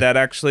Huey Yeah, Lewis? that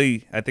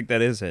actually, I think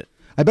that is it.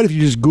 I bet if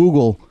you just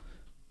Google,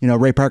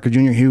 Ray Parker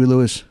Jr., Huey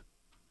Lewis,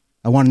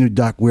 I want a new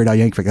Doc, Weird Al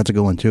Yankovic. That's a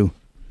good one too.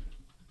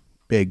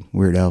 Big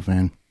Weird Al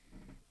fan.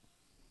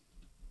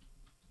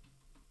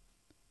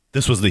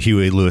 This was the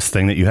Huey Lewis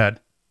thing that you had.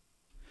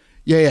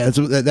 Yeah.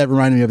 That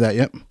reminded me of that.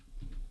 Yep.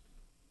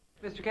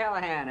 Mr.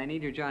 Callahan, I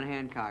need your John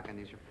Hancock on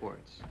these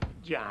reports.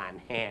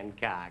 John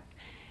Hancock.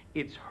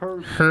 It's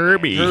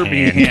Herbie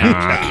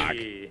Hancock.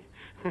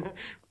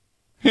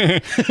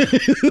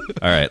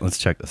 All right, let's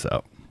check this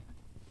out.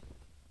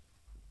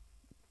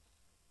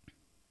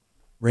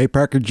 Ray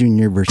Parker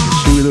Jr. versus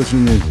Huey Lewis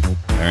Jr.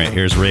 All right,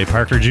 here's Ray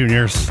Parker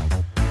Jr.'s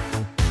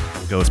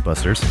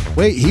Ghostbusters.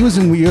 Wait, he was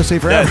in USA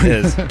Forever.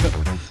 That is.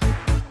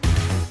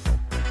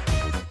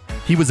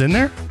 He was in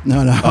there?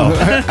 No. Oh.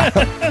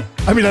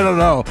 I mean, I don't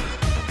know.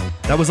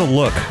 That was a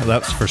look,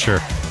 that's for sure.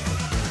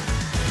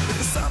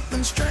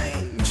 Something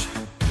strange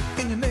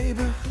in your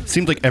neighbor.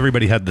 Seemed like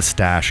everybody had the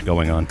stash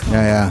going on.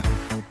 Yeah.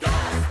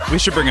 We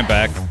should bring it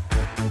back.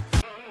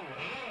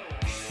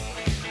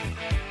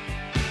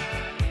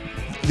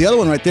 The other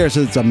one right there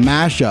says it's a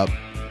mashup.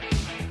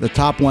 The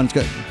top one's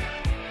good.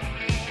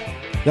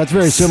 That's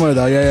very similar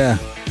though. Yeah.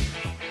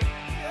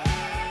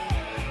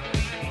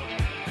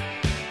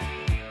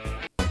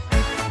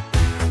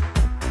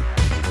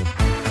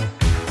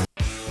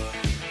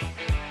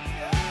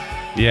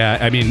 Yeah,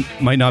 I mean,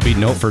 might not be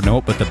note for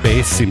note, but the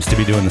bass seems to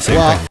be doing the same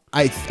Well, thing.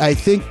 I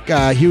think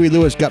Huey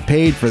Lewis got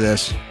paid for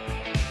this.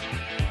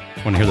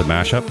 Want to hear the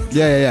mashup?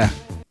 Yeah.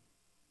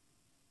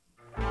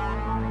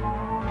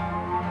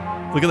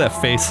 Look at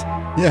that face.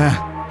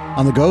 Yeah.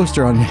 On the Ghost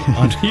or on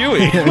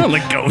Huey? On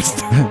the Ghost.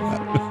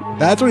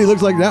 That's what he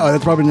looks like now.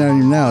 That's probably not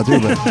even now too,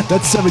 but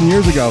that's 7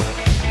 years ago.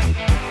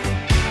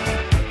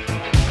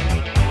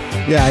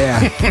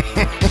 Yeah.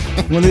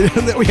 When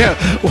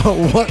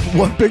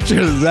what picture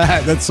is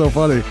that? That's so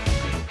funny.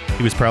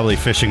 He was probably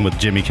fishing with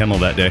Jimmy Kimmel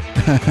that day.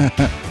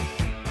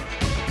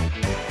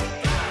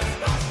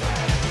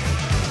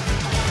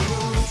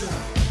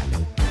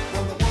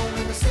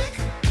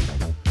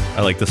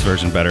 I like this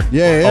version better.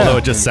 Yeah. Although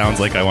it just sounds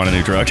like I want a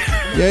new drug.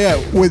 Yeah.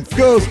 With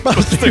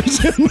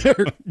Ghostbusters in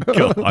there.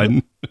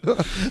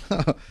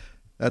 God.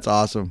 That's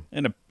awesome.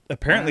 And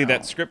apparently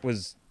that script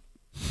was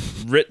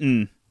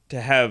written to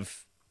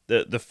have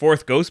the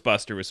fourth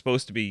Ghostbuster was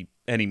supposed to be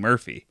Eddie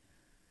Murphy.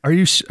 Are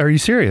you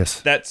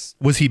serious?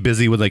 Was he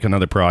busy with like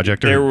another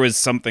project? Or? There was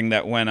something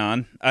that went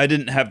on. I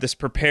didn't have this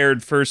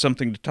prepared for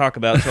something to talk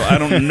about, so I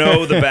don't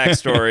know the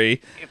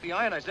backstory.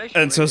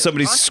 And so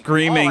somebody's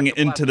screaming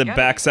into the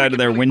backside of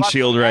their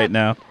windshield right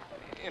now.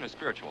 In a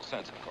spiritual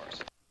sense, of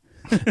course.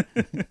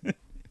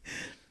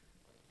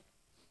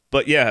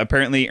 But yeah,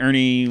 apparently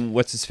Ernie,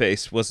 what's his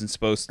face, wasn't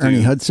supposed to.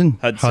 Ernie Hudson?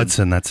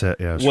 Hudson, that's it.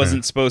 Yeah,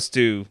 wasn't supposed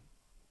to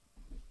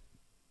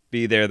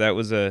be there. That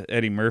was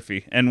Eddie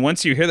Murphy. And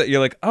once you hear that, you're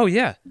like, oh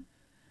yeah.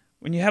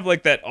 When you have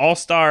like that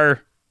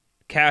all-star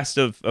cast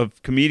of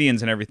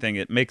comedians and everything,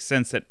 it makes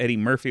sense that Eddie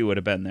Murphy would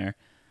have been there.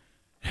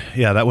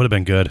 Yeah, that would have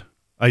been good.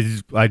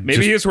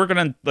 Maybe he was working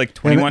on like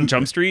 21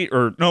 Jump Street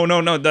or no,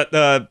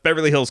 the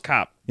Beverly Hills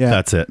Cop. Yeah,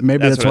 that's it.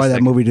 Maybe that's why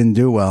that movie didn't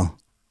do well.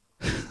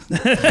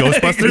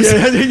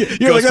 Ghostbusters?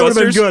 Yeah, like that would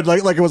have been good.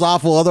 Like it was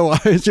awful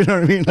otherwise. You know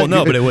what I mean? Well,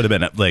 no, but it would have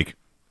been like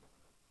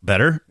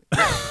better.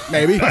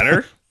 Maybe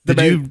better.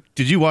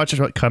 Did you watch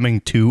Coming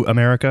to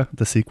America,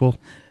 the sequel?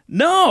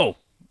 No,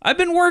 I've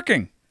been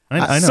working.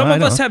 I know. Some I of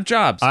know. us have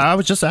jobs. I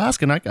was just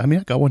asking. I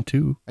got one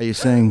too. Are you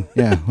saying,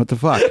 yeah, what the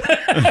fuck?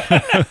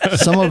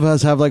 Some of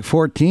us have like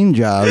 14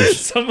 jobs.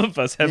 Some of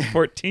us have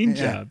 14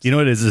 jobs. You know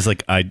what it is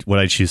like what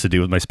I choose to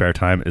do with my spare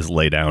time is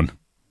lay down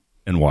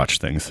and watch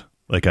things.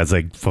 Like I was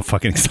like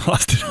fucking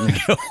exhausted when I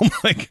get home.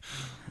 Like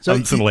So I'm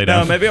just gonna lay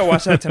down. No, maybe I'll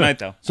watch that tonight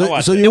though. I'll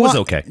watch it. It was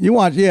okay. You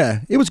watch, yeah,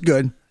 it was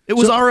good. It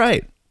was all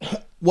right.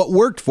 What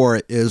worked for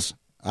it is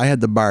I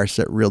had the bar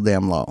set real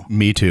damn low.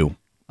 Me too.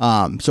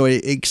 So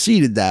it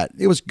exceeded that.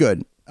 It was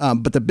good.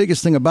 But the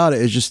biggest thing about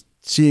it is just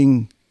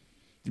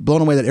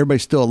blown away that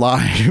everybody's still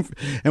alive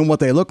and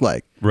what they look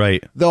like.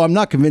 Right. Though I'm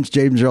not convinced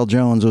James Earl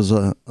Jones was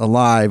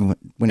alive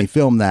when he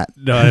filmed that.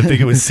 No, I think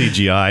it was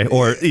CGI,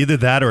 or either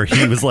that, or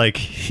he was like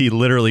he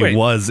literally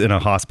was in a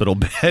hospital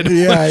bed.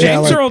 Yeah,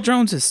 James Earl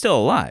Jones is still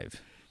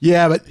alive.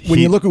 Yeah, but when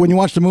you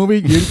watch the movie,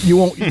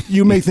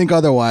 you may think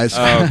otherwise.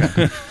 Oh,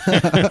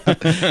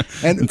 okay.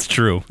 And it's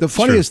true. The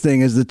funniest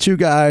thing is the two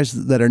guys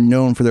that are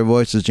known for their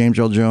voices, James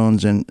Earl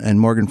Jones and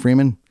Morgan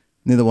Freeman.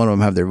 Neither one of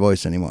them have their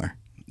voice anymore.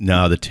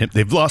 No,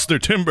 they've lost their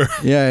timber.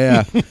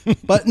 Yeah.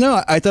 But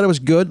no, I thought it was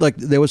good. Like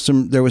there was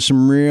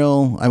some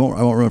real. I won't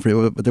ruin for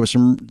you, but there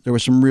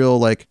was some real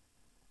like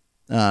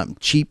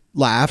cheap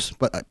laughs.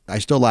 But I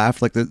still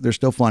laughed. Like they're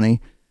still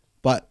funny.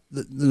 But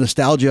the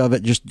nostalgia of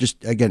it,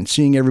 just again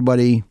seeing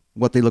everybody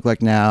what they look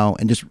like now,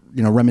 and just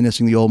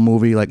reminiscing the old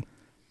movie. Like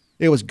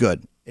it was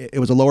good. It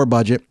was a lower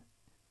budget.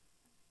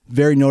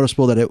 Very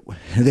noticeable that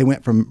they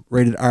went from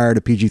rated R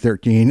to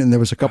PG-13, and there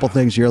was a couple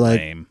things you're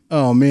like,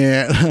 oh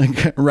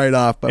man, right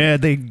off. But yeah,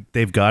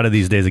 they've got it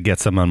these days. It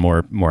gets them on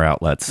more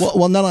outlets.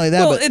 Well, not only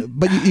that,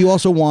 but you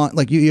also want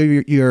like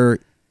you're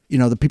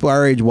the people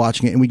our age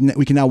watching it, and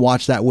we can now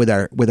watch that with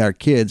our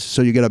kids,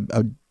 so you get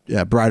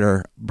a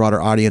broader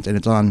audience, and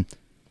it's on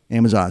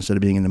Amazon instead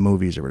of being in the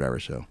movies or whatever.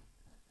 So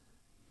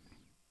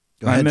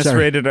go ahead, I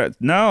misrated.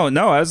 No,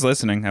 I was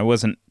listening. I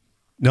wasn't.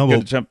 No,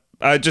 gonna jump.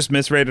 I just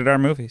misrated our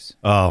movies.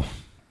 Oh,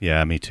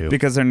 yeah, me too.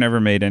 Because they're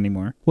never made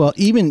anymore. Well,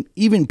 even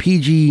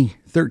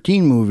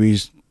PG-13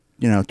 movies,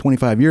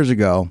 25 years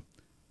ago,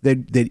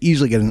 they'd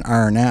easily get an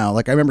R now.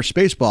 Like I remember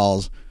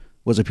Spaceballs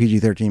was a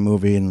PG-13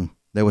 movie, and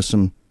there was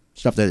some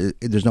stuff that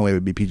there's no way it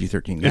would be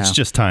PG-13 now. It's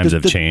just times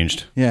have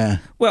changed. Yeah.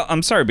 Well,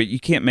 I'm sorry, but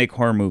you can't make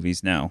horror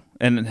movies now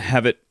and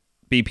have it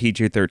be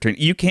PG-13.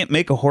 You can't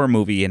make a horror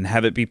movie and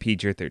have it be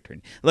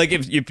PG-13. Like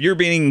if you're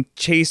being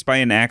chased by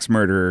an axe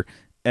murderer,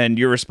 and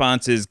your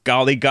response is,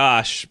 golly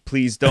gosh,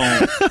 please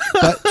don't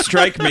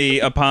strike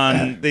me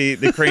upon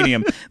the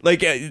cranium.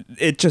 Like,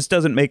 it just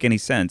doesn't make any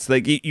sense.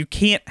 Like, you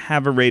can't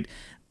have a rate.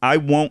 I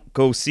won't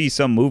go see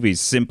some movies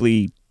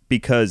simply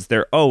because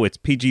it's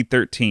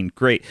PG-13.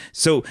 Great.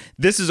 So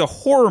this is a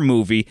horror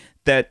movie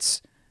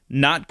that's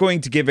not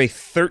going to give a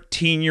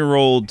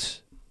 13-year-old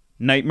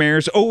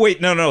nightmares. Oh, wait,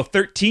 no.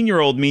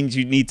 13-year-old means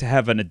you need to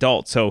have an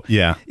adult. So,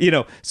 yeah.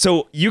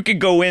 So you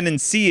could go in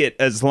and see it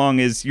as long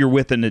as you're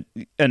with an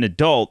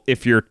adult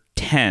if you're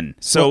 10.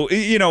 So,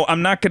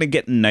 I'm not going to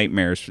get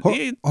nightmares. Just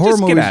get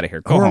out of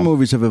here. Go horror home.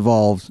 movies have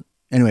evolved.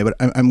 Anyway, but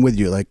I'm with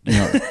you. Like,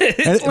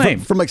 it's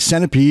lame. From like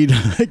Centipede,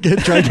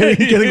 try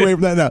getting away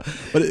from that now.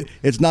 But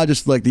it's not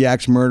just like the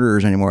axe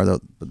murderers anymore. The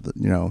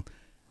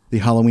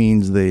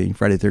Halloweens, the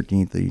Friday the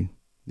 13th,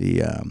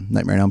 the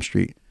Nightmare on Elm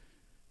Street.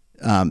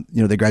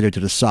 They graduate to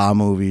the Saw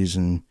movies,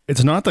 and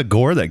it's not the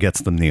gore that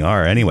gets them the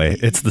R anyway.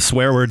 It's the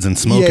swear words and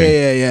smoking.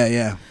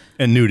 Yeah.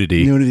 And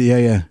nudity.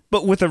 Yeah.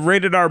 But with a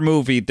rated R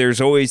movie,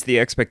 there's always the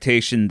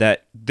expectation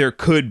that there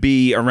could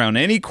be around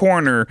any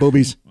corner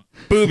boobies.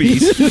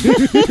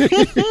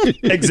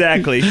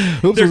 Exactly.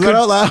 Oops, was that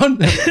out loud?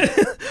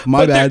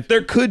 My bad.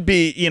 There could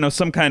be,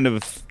 some kind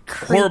of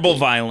horrible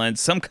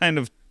violence, some kind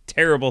of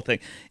terrible thing.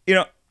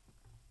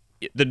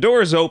 The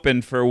door is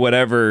open for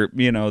whatever,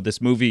 this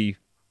movie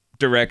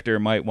director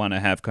might want to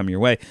have come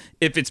your way.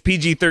 If it's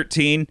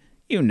PG-13,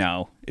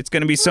 it's going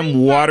to be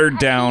some watered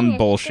down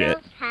bullshit.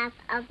 Girls have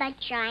a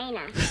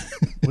vagina.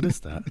 What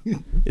is that?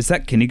 Is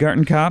that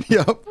Kindergarten Cop?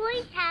 Yep.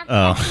 Boys have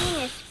a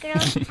penis.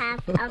 Girls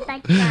have a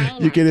vagina.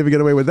 You can't even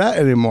get away with that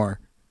anymore.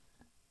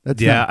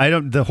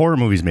 The horror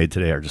movies made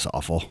today are just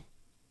awful.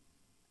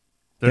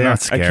 They're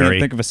not scary. I can't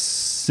think of a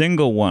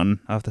single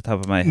one off the top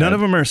of my head. None of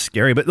them are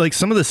scary, but like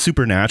some of the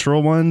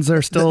supernatural ones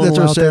are still That's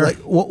what out I'm saying. there. Like,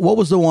 what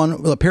was the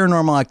one? The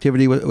Paranormal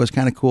Activity was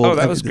kind of cool. Oh,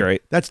 that was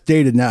great. That's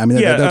dated now. I mean,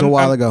 that was a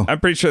while ago.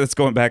 I'm pretty sure that's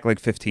going back like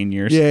 15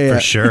 years. Yeah.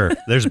 For sure.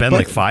 There's been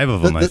like 5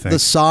 of them, I think. The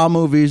Saw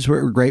movies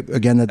were great.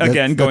 Again,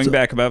 going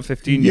back about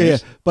 15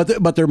 years. Yeah.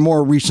 But they're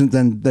more recent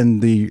than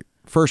the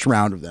first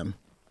round of them.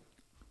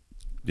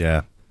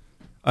 Yeah.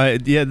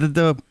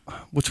 The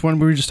which one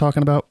were we just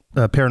talking about?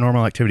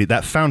 Paranormal Activity.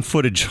 That found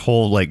footage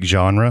whole like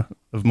genre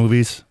of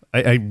movies.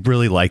 I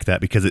really like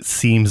that because it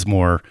seems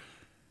more.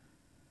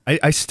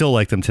 I still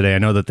like them today. I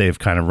know that they've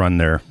kind of run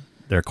their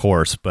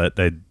course, but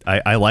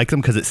I like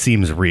them because it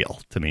seems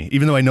real to me.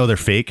 Even though I know they're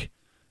fake,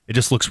 it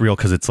just looks real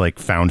because it's like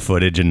found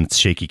footage and it's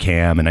shaky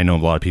cam. And I know a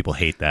lot of people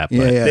hate that. But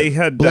They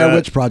had Blair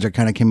Witch Project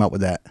kind of came up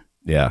with that.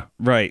 Yeah.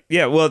 Right.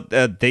 Yeah. Well,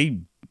 they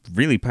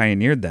really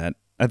pioneered that.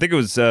 I think it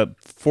was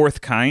Fourth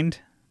Kind.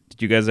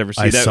 Did you guys ever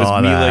see I that? saw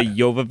It was Mila that.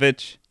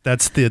 Jovovich.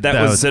 That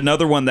was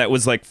another one that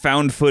was like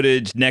found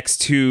footage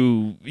next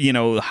to,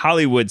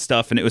 Hollywood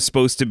stuff, and it was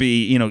supposed to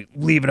be,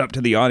 leave it up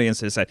to the audience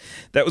to decide.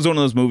 That was one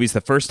of those movies,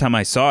 the first time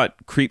I saw it,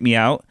 creeped me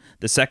out.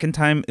 The second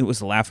time, it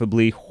was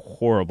laughably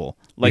horrible.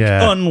 Like,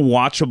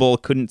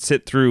 unwatchable, couldn't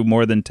sit through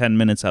more than 10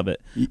 minutes of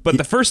it. But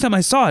the first time I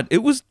saw it,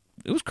 it was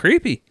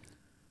creepy.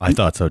 I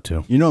thought so,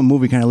 too. You know, a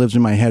movie kind of lives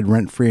in my head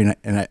rent-free,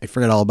 and I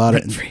forget all about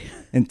it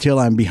until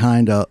I'm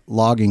behind a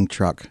logging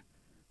truck.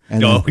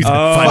 And he's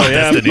Final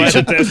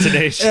Destination. Final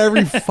Destination.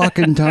 Every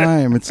fucking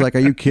time. It's like, are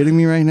you kidding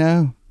me right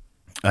now?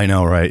 I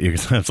know, right?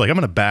 It's like, I'm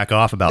going to back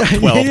off about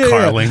 12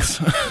 car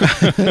lengths.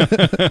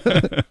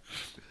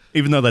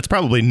 Even though that's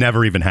probably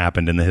never even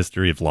happened in the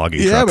history of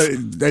logging trucks.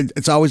 But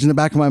it's always in the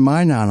back of my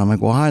mind now, and I'm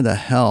like, why the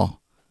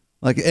hell?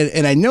 Like,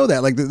 and I know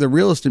that, like, the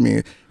realist in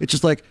me, it's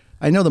just like,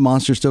 I know the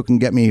monster still can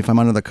get me if I'm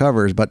under the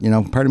covers, but,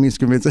 part of me is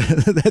convinced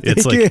that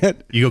it's they like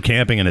can't. You go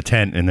camping in a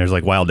tent and there's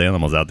like wild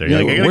animals out there.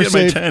 You're like, I gotta we're get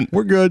safe. my tent.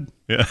 We're good.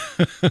 Yeah.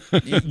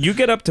 You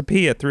get up to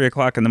pee at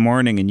 3:00 in the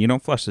morning and you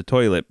don't flush the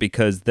toilet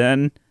because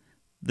then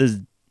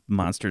the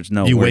monsters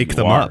know You where wake you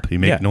them are. up. You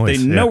make noise.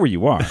 They know where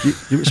you are.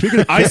 Speaking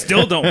of I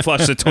still don't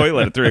flush the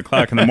toilet at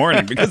 3:00 in the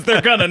morning because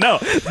they're gonna know.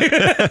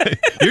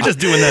 You're just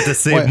doing that to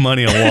save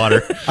money on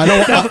water. I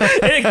know.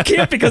 It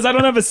can't because I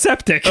don't have a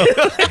septic.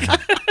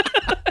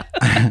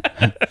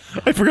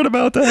 I forgot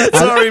about that.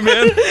 Sorry,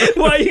 man.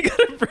 Why you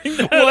gotta bring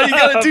that Why you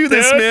gotta up, do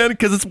this, dude? man?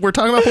 Because we're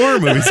talking about horror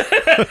movies.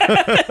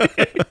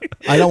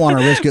 I don't want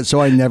to risk it,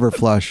 so I never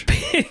flush.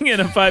 Peeing in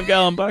a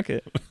 5-gallon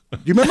bucket. Do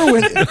you remember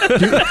when?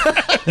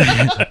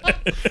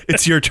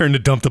 It's your turn to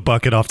dump the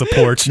bucket off the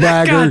porch.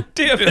 Bagger. God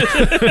damn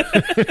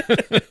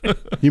it.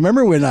 You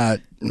remember when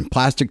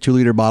plastic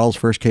 2-liter bottles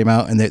first came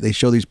out, and they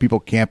show these people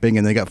camping,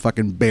 and they got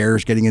fucking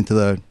bears getting into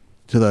the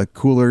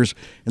coolers,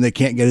 and they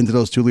can't get into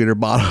those 2-liter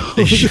bottles.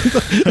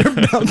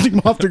 They're bouncing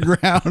them off the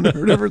ground or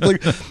whatever.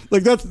 It's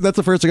like that's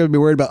the first thing I'd be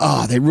worried about.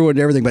 Oh, they ruined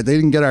everything, but they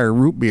didn't get our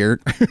root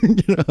beer.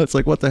 It's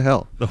like, what the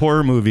hell? The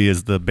horror movie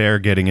is the bear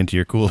getting into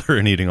your cooler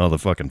and eating all the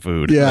fucking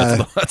food.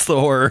 Yeah. That's the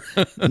horror.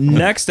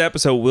 Next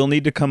episode, we'll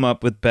need to come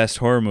up with best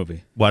horror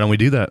movie. Why don't we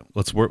do that?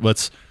 Let's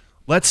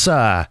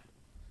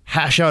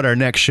hash out our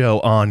next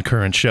show on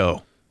current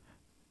show.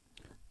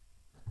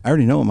 I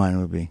already know what mine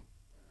would be.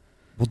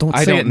 Well, don't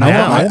I say don't it know.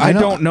 now. I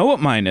don't know what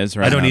mine is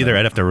right now. I don't either.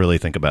 I'd have to really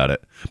think about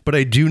it. But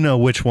I do know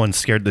which one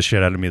scared the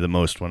shit out of me the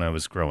most when I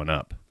was growing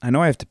up. I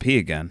know I have to pee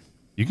again.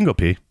 You can go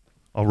pee.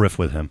 I'll riff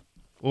with him.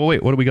 Oh,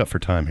 wait. What do we got for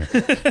time here?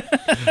 We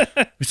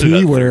still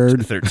P got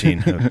word.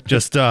 13.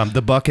 Just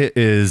the bucket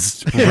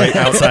is right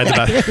outside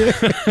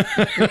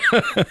the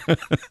bathroom.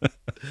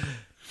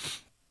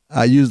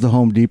 I used the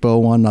Home Depot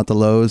one, not the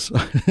Lowe's.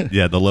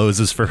 Yeah, the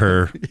Lowe's is for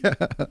her. Yeah.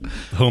 The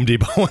Home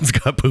Depot one's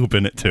got poop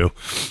in it, too.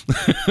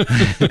 Do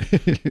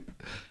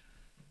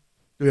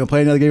we want to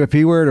play another game of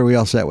P word, or are we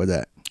all set with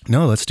that?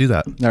 No, let's do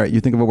that. All right,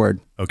 you think of a word.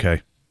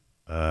 Okay.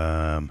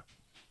 Don't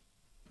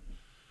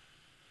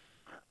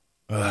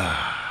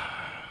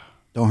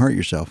hurt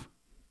yourself.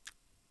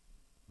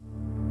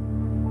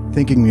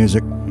 Thinking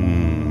music.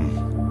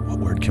 What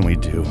word can we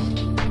do?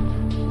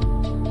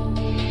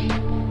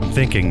 I'm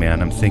thinking,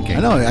 man. I'm thinking.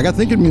 I know. I got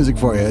thinking music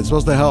for you. It's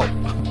supposed to help.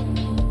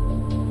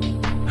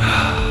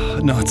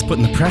 No, it's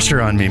putting the pressure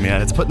on me,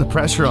 man. It's putting the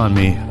pressure on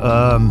me.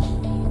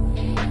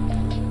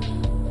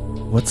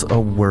 What's a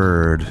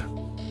word?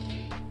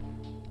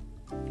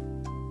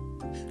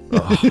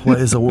 What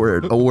is a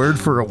word? A word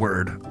for a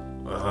word.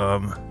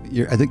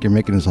 I think you're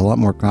making this a lot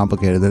more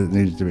complicated than it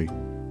needs to be.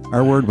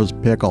 Our word was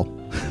pickle.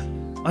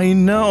 I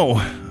know.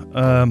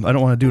 I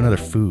don't want to do another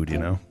food,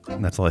 and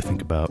that's all I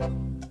think about.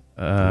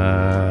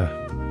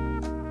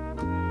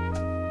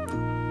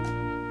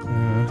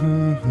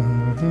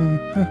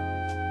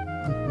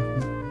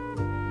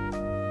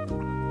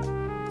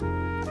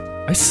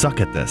 I suck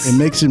at this. It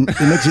makes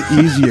it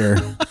easier.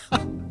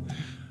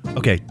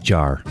 Okay,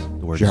 jar.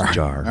 The word is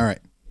jar. All right.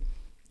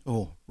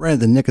 Oh, right at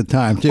the nick of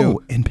time too.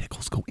 Oh, and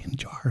pickles go in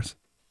jars.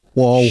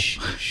 Whoa.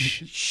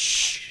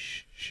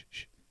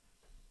 Shh.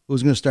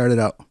 Who's going to start it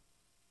out?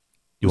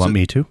 You want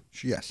me to?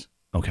 Yes.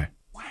 Okay.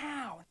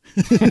 Wow.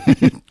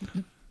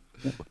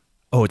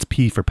 Oh, it's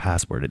P for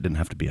password. It didn't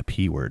have to be a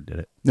P word, did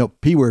it? No,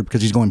 P word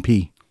because he's going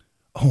P.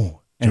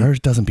 Oh, jars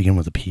doesn't begin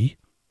with a P?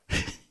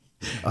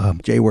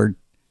 J word.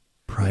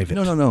 Private.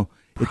 No.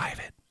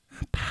 Private.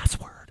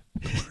 Password.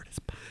 The word is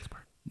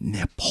password.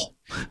 Nipple.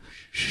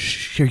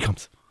 Shh. Here he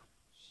comes.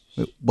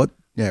 Wait, what?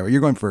 Yeah,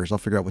 you're going first. I'll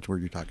figure out which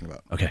word you're talking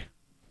about. Okay.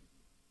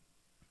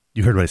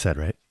 You heard what I said,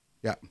 right?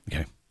 Yeah.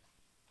 Okay.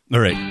 All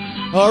right.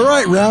 All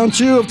right, round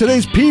 2 of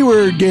today's P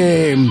word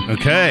game.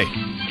 Okay.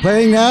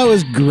 Playing now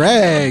is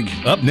Greg.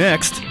 Up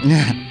next,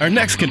 our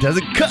next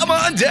contestant, come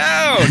on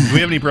down. Do we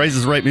have any Price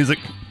is Right music?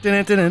 No,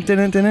 I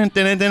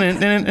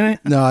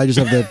just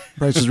have the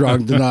Price is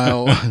Wrong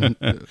denial.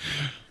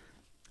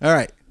 All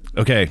right.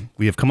 Okay,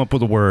 we have come up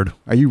with a word.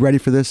 Are you ready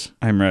for this?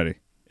 I'm ready.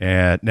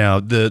 And now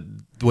the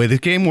way this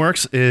game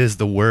works is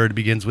the word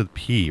begins with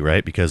P,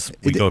 right? Because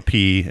we go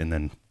P and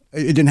then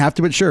It didn't have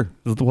to, but sure.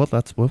 Well,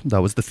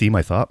 that was the theme,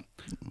 I thought.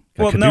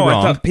 Well, no,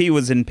 I thought P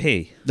was in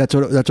P. That's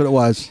what it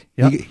was.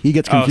 Yep. He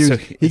gets confused.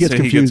 He gets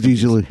confused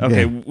easily.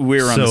 Okay, Yeah.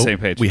 we're on the same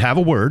page. We have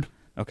a word.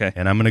 Okay.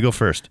 And I'm going to go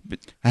first.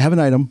 I have an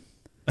item.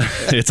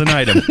 It's an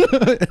item.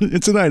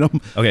 It's an item.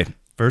 Okay,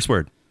 first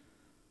word.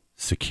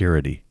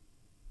 Security.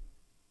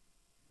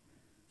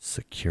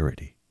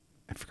 Security.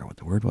 I forgot what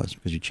the word was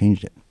because you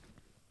changed it.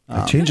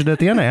 I changed it at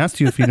the end. I asked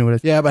you if you knew what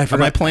it. Yeah, but I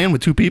forgot. Am I playing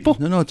with two people?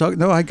 No,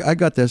 I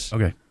got this.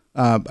 Okay.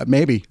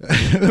 Maybe.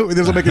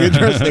 This will make it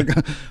interesting.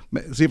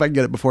 See if I can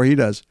get it before he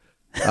does.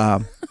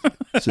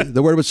 So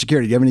the word was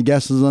security. Do you have any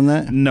guesses on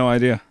that? No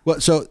idea.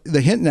 Well, so the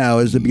hint now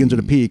is it begins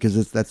with a P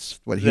because that's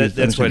what he.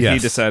 That's what he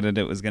decided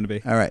it was going to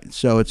be. All right,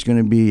 so it's going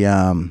to be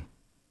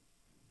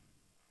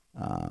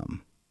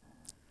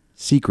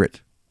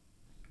secret.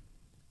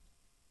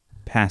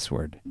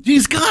 Password.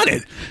 He's got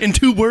it in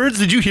 2 words.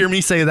 Did you hear me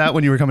say that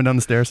when you were coming down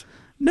the stairs?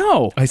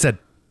 No. I said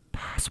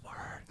password.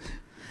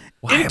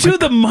 Into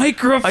the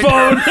microphone.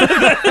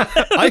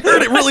 I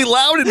heard it really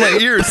loud in my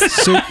ears.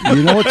 So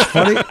you know what's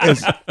funny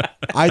is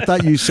I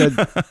thought you said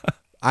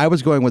I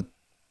was going with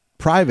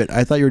private.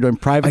 I thought you were doing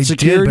private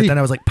security. Did, but then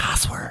I was like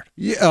password.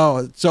 Yeah.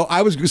 Oh, so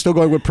I was still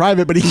going with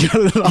private, but he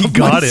got it off. He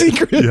got my it.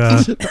 Secret.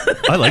 Yeah.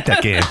 I like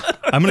that game.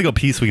 I'm gonna go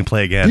P so we can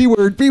play again. P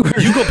word. You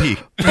go P.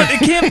 But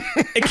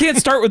it can't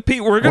start with P.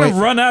 We're gonna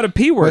run out of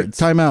P words.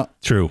 Time out.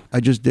 True.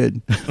 I just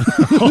did.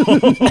 You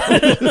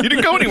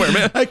didn't go anywhere,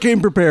 man. I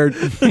came prepared.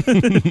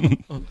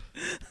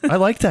 I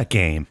like that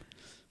game.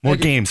 More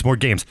games.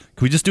 Can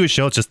we just do a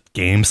show? It's just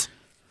games.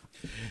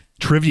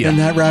 Trivia. And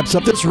that wraps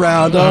up this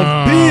round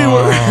of P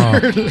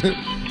word.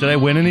 Did I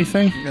win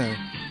anything?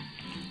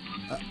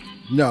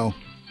 No.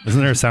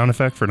 Isn't there a sound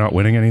effect for not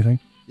winning anything?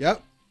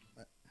 Yep.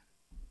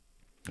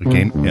 A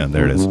game? Yeah,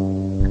 there it is.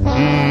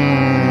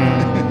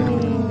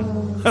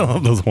 I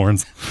love those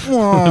horns.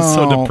 I'm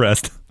so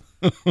depressed.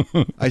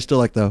 I still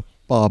like the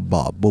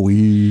ba-ba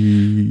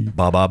booey.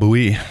 Ba-ba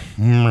booey.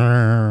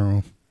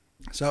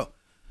 So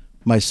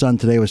my son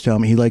today was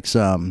telling me he likes,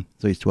 so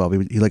he's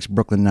 12, he likes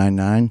Brooklyn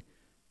Nine-Nine.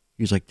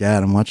 He's like,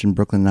 Dad, I'm watching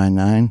Brooklyn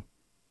Nine-Nine.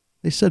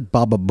 They said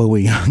Baba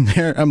Booey on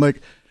there. I'm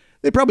like,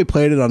 they probably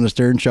played it on the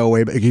Stern Show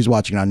way back. He's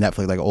watching it on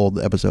Netflix, like old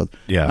episodes.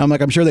 Yeah. I'm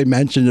like, I'm sure they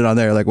mentioned it on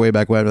there, like way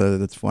back when.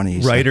 That's funny.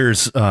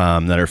 Writers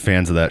that are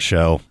fans of that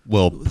show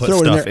will put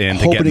stuff in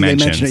to get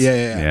mentions.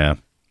 Yeah.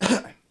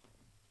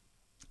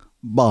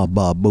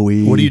 Baba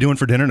Booey. What are you doing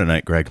for dinner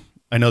tonight, Greg?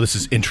 I know this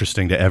is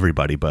interesting to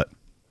everybody, but.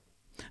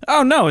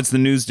 Oh, no, it's the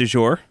news du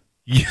jour.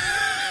 Yeah.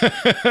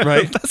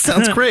 Right? That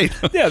sounds great.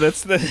 Yeah,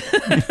 that's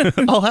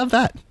the. I'll have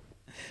that.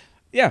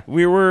 Yeah,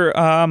 we were.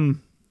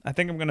 I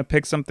think I'm going to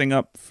pick something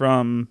up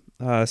from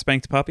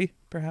Spanked Puppy,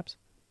 perhaps.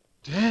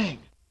 Dang.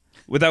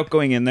 Without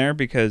going in there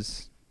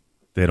because.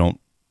 They don't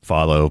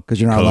follow.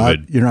 Because you're not COVID.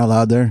 allowed. You're not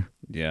allowed there.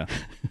 Yeah.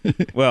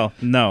 Well,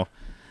 no.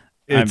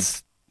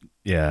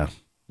 Yeah.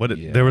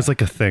 There was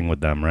like a thing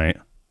with them, right?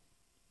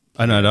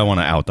 I know I don't want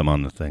to out them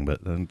on the thing, but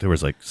there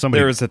was like somebody.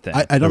 There was a thing.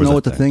 I don't know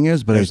what the thing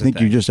is, but I think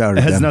you just outed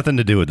it. Has them. nothing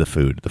to do with the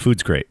food. The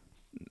food's great.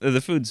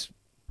 The food's.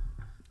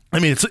 I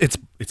mean,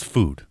 it's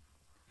food.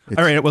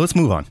 All right, well, let's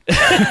move on.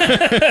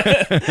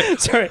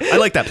 Sorry, I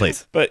like that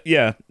place, but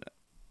yeah,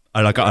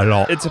 I like it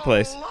all. It's a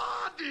place.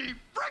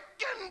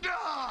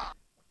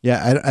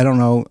 Yeah, I don't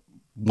know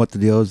what the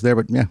deal is there,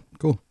 but yeah,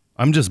 cool.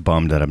 I'm just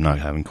bummed that I'm not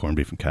having corned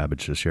beef and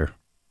cabbage this year.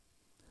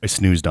 I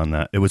snoozed on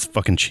that. It was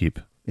fucking cheap.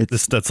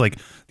 That's like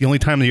the only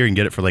time of the year you can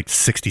get it for like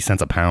 60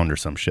 cents a pound or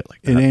some shit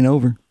like that. It ain't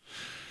over.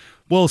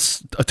 Well,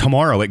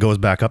 tomorrow it goes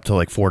back up to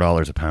like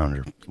 $4 a pound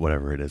or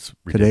whatever it is.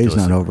 Today's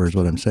not over is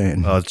what I'm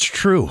saying. Oh, it's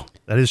true.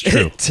 That is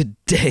true.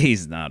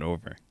 Today's not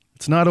over.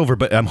 It's not over,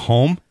 but I'm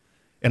home.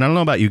 And I don't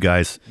know about you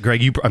guys.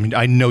 Greg,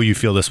 I know you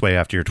feel this way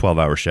after your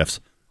 12-hour shifts.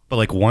 But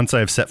like once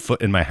I've set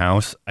foot in my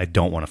house, I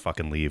don't want to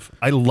fucking leave.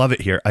 I love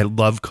it here. I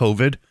love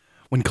COVID.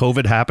 When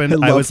COVID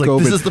happened, I was like,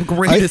 COVID. this is the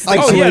greatest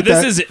thing.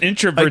 This is an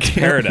introvert's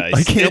paradise.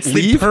 I can't it's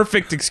leave. The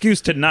perfect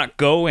excuse to not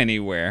go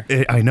anywhere.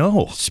 I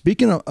know.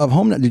 Speaking of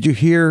home, did you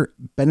hear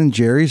Ben &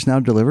 Jerry's now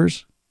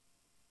delivers?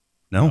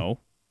 No.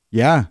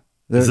 Yeah.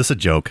 Is this a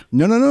joke?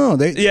 No.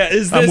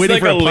 Is this I'm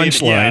waiting like for a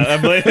punchline.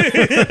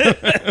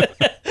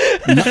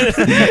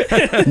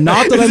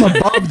 Not that I'm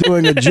above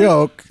doing a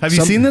joke. Have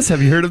you seen this?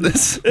 Have you heard of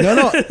this?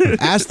 No.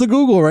 Ask the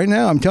Google right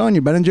now. I'm telling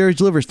you, Ben & Jerry's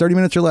delivers 30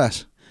 minutes or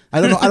less. I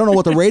don't know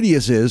what the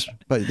radius is,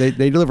 but they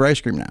deliver ice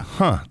cream now.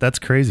 Huh, that's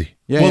crazy.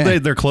 Yeah, well, yeah.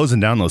 they're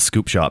closing down those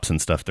scoop shops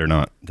and stuff.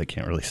 They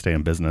can't really stay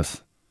in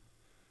business.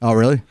 Oh,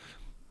 really?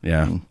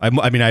 Yeah. I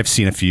mean, I've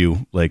seen a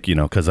few, like,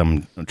 because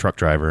I'm a truck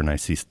driver and I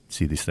see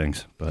these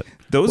things, but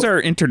those are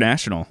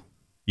international.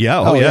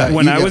 Yeah. Oh, yeah.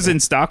 When I was in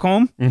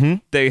Stockholm,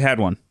 they had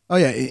one. Oh,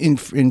 yeah.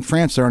 In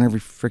France, they're on every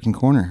freaking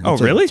corner. Oh,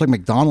 really? It's like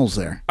McDonald's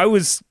there. I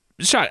was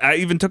shocked. I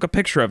even took a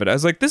picture of it. I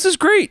was like, this is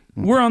great.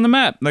 We're on the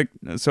map. Like,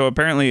 so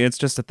apparently it's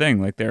just a thing.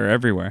 Like, they're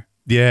everywhere.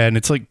 Yeah, and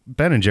it's like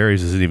Ben &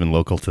 Jerry's isn't even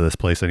local to this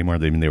place anymore.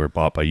 They were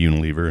bought by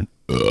Unilever.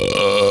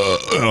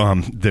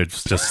 And,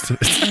 there's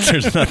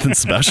nothing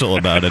special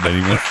about it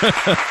anymore.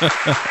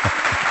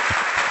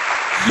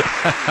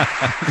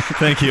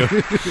 Thank you.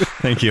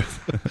 Thank you.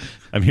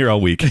 I'm here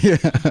all week.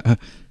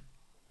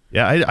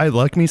 Yeah, I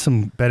like me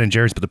some Ben and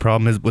Jerry's, but the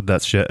problem is with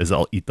that shit is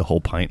I'll eat the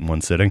whole pint in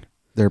one sitting.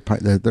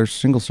 They're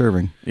single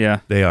serving.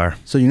 Yeah, they are.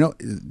 So do you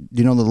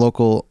know the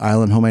local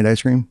Island homemade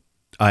ice cream?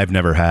 I've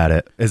never had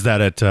it. Is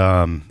that at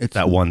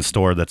that one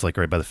store that's like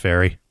right by the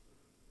ferry?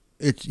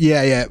 It's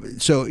yeah.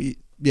 So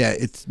yeah,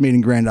 it's made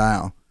in Grand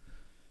Isle.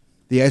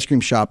 The ice cream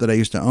shop that I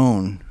used to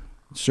own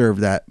served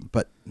that,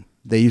 but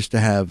they used to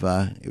have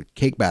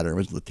cake batter.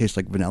 It tastes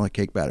like vanilla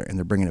cake batter, and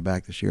they're bringing it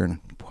back this year. And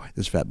boy,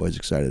 this fat boy's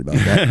excited about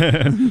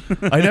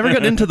that. I never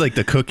got into like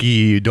the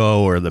cookie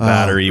dough or the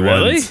battery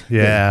ones.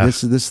 Yeah,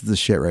 this is the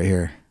shit right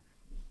here.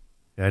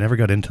 Yeah, I never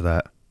got into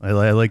that. I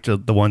like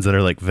the ones that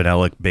are like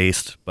vanilla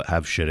based but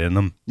have shit in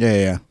them.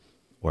 Yeah.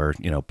 Or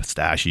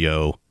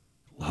pistachio.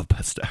 Love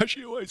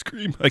pistachio ice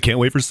cream. I can't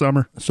wait for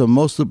summer. So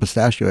most of the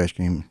pistachio ice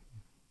cream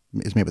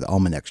is made with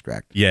almond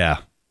extract. Yeah.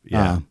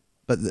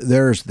 But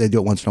they do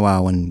it once in a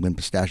while when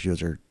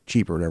pistachios are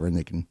cheap or whatever,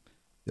 and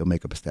they'll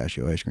make a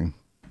pistachio ice cream.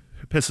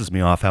 It pisses me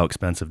off how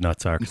expensive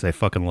nuts are because I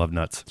fucking love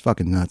nuts. It's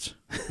fucking nuts.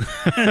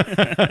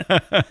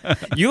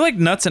 You like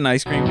nuts and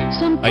ice cream?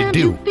 Sometimes I do.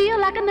 You feel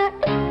like a nut.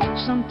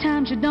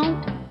 Sometimes you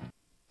don't.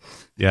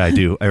 Yeah, I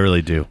do. I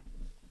really do.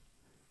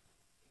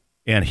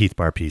 And Heath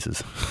Bar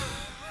pieces.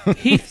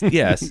 Heath,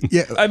 yes.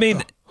 Yeah. I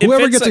mean,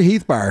 whoever gets a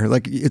Heath Bar,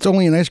 like it's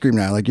only an ice cream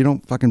now. Like you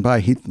don't fucking buy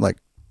Heath. Like,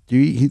 do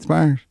you eat Heath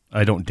bars?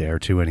 I don't dare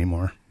to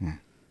anymore.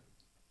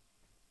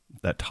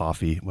 That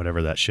toffee,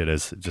 whatever that shit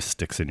is, it just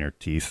sticks in your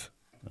teeth.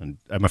 And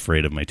I'm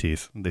afraid of my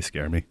teeth. They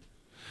scare me.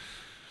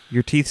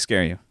 Your teeth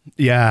scare you?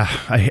 Yeah,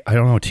 I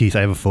don't know teeth.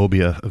 I have a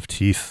phobia of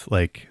teeth,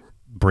 like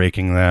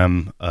breaking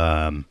them.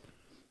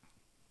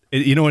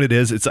 You know what it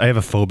is? I have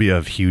a phobia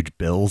of huge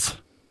bills,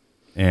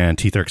 and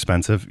teeth are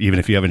expensive, even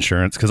if you have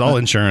insurance. Because all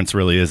insurance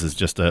really is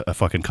just a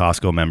fucking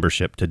Costco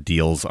membership to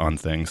deals on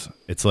things.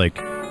 It's like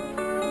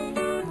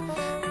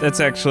that's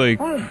actually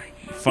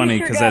funny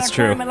because that's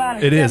true.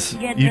 It is.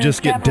 You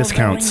just get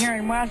discounts.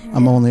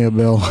 I'm only a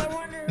bill.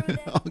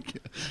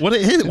 What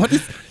is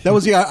that?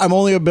 Was I'm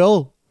only a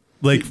bill.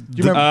 Like,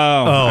 do you remember?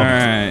 All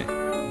right.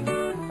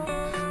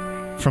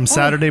 From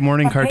Saturday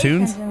morning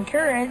cartoons?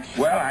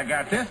 Well, I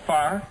got this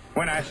far.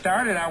 When I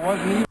started, I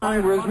wasn't even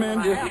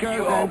Congressman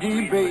discuss and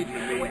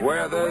debate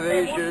whether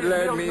they should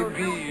let me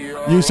be.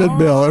 You said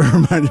Bill. It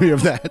reminded me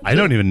of that. I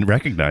don't even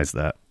recognize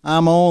that.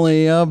 I'm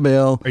only a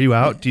bill. Are you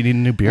out? Do you need a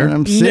new beer?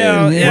 I'm sitting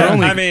here. Yeah.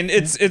 I mean,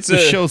 it's the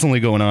show's only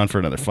going on for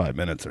another 5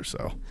 minutes or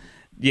so.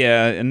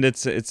 Yeah, and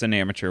it's an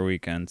amateur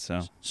weekend,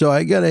 so. So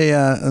I got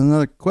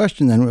another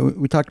question then.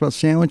 We talked about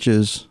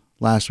sandwiches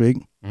last week.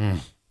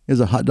 Is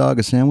a hot dog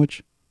a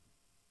sandwich?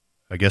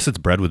 I guess it's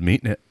bread with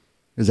meat in it.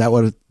 Is that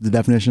what the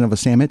definition of a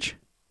sandwich?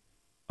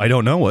 I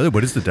don't know.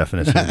 What is the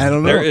definition? I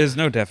don't know. There is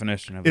no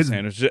definition of a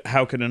sandwich.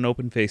 How can an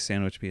open-faced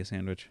sandwich be a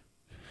sandwich?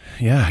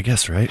 Yeah, I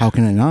guess, right? How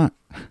can it not?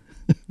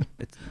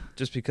 It's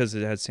just because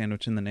it has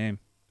sandwich in the name.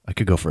 I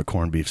could go for a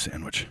corned beef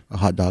sandwich. A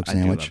hot dog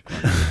sandwich.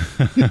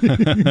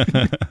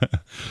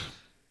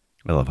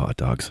 I love hot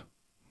dogs.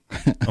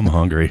 I'm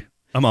hungry.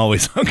 I'm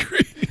always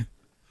hungry.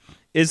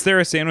 Is there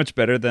a sandwich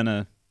better than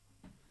a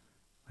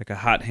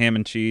hot ham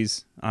and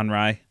cheese on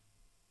rye?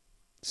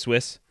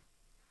 Swiss?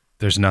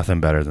 There's nothing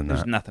better than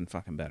There's that. nothing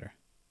fucking better.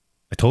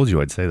 I told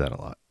you I'd say that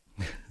a lot.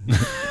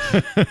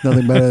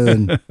 Nothing better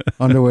than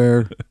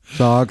underwear,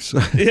 socks,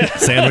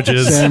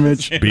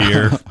 sandwiches,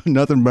 beer.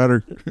 Nothing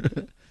better.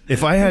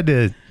 If I had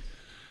to,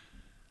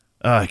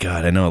 oh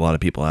God, I know a lot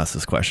of people ask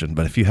this question,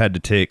 but if you had to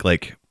take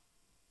like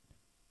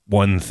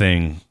one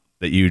thing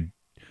that you'd,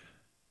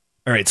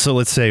 all right, so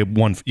let's say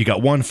you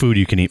got one food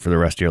you can eat for the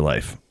rest of your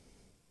life.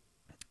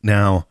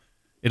 Now,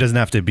 it doesn't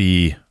have to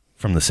be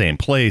from the same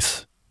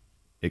place.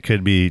 It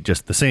could be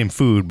just the same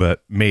food,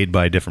 but made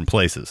by different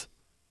places.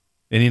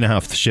 And you know how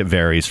shit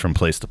varies from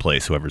place to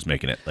place, whoever's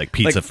making it. Like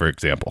pizza, for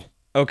example.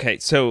 Okay,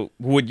 so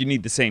would you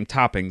need the same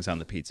toppings on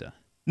the pizza?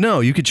 No,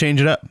 you could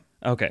change it up.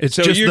 Okay, it's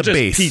so just you're the just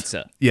base.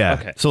 Pizza. Yeah.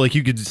 Okay. So like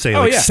you could say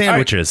Oh, like yeah.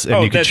 sandwiches, All right.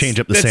 and you could change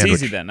up the sandwich.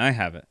 That's easy then. I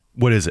have it.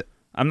 What is it?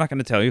 I'm not going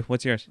to tell you.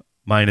 What's yours?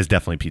 Mine is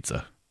definitely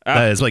pizza.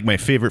 That is like my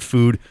favorite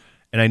food.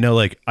 And I know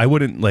like I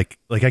wouldn't like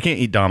I can't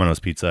eat Domino's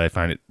pizza. I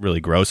find it really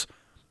gross.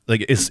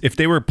 Like if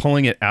they were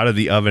pulling it out of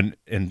the oven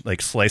and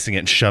like slicing it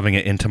and shoving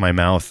it into my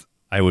mouth,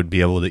 I would be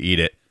able to eat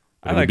it.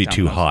 It would be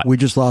too hot. We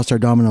just lost our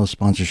Domino's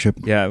sponsorship.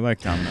 Yeah, I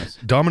like Domino's.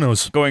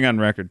 Domino's going on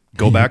record.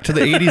 Go back to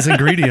the 80s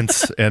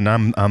ingredients, and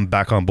I'm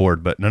back on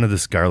board. But none of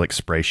this garlic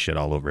spray shit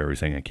all over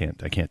everything. I can't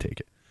take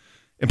it.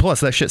 And plus,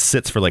 that shit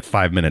sits for like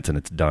 5 minutes and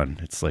it's done.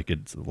 It's like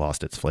it's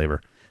lost its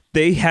flavor.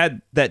 They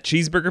had that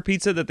cheeseburger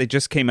pizza that they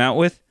just came out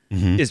with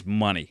is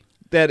money.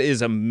 That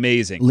is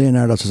amazing.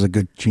 Leonardo's is a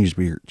good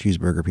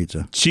cheeseburger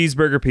pizza.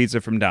 Cheeseburger pizza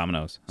from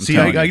Domino's. See,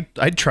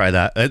 I'd try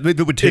that.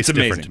 It would taste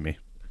different to me.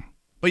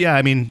 But yeah,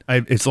 I mean,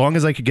 as long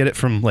as I could get it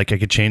from, like, I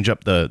could change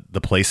up the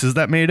places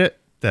that made it,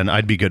 then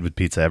I'd be good with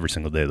pizza every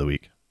single day of the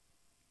week.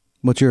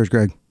 What's yours,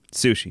 Greg?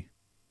 Sushi.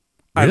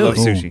 Really? I love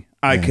sushi.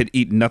 Oh, I yeah. could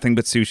eat nothing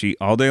but sushi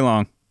all day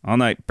long, all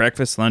night,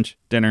 breakfast, lunch,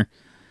 dinner.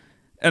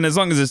 And as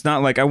long as it's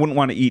not like, I wouldn't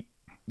want to eat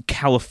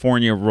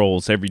California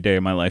rolls every day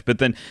of my life. But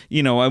then,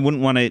 I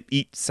wouldn't want to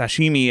eat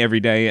sashimi every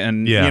day,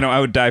 and I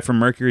would die from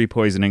mercury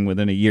poisoning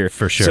within a year.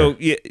 For sure.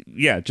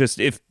 So just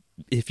if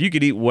you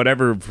could eat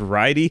whatever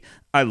variety,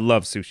 I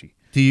love sushi.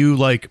 Do you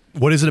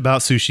what is it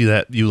about sushi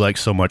that you like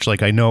so much?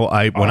 Like, I know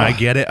when I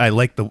get it, I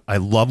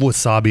love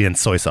wasabi and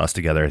soy sauce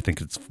together. I think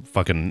it's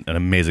fucking an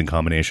amazing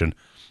combination.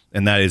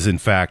 And that is in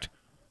fact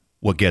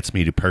what gets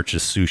me to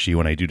purchase sushi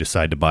when I do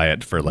decide to buy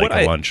it for a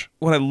lunch.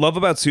 What I love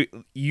about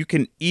sushi, you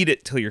can eat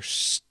it till you're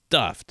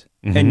stuffed,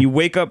 Mm-hmm. and you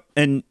wake up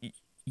and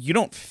you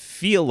don't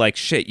feel like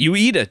shit. You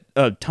eat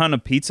a ton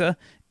of pizza,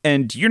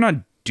 and you're not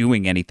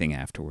doing anything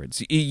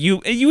afterwards.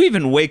 You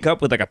even wake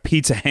up with like a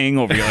pizza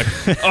hangover. You're like,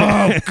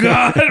 oh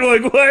God,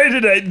 like why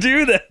did I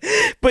do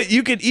that? But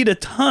you could eat a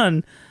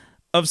ton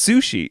of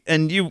sushi,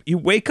 and you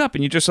wake up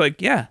and you're just like,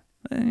 yeah.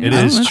 It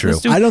is true.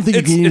 I don't think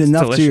you can eat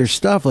enough to your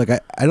stuff. Like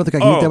I don't think I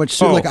can eat that much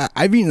sushi. Oh. Like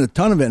I've eaten a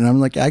ton of it, and I'm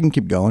like, I can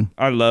keep going.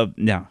 I love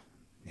yeah.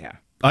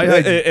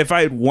 If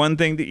I had one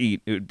thing to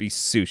eat, it would be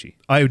sushi.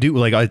 I do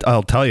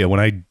I'll tell you, when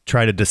I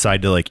try to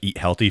decide to eat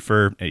healthy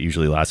it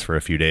usually lasts for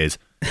a few days.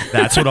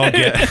 That's what I'll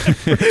get.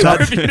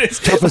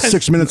 Toughest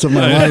 6 minutes of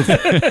my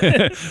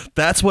life.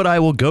 That's what I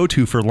will go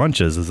to for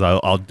lunches. Is I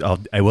will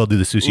do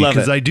the sushi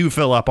because I do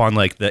fill up on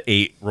the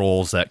 8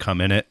 rolls that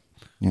come in it.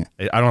 Yeah.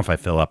 I don't know if I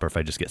fill up or if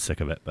I just get sick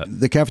of it, but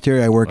The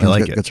cafeteria I work in I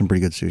like got some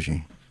pretty good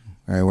sushi.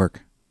 Where I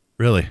work.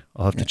 Really?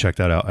 I'll have to check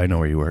that out. I know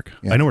where you work.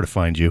 Yeah. I know where to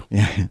find you.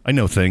 Yeah. I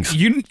know things.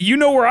 You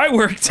know where I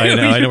work too. I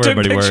know where took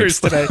everybody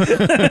pictures works.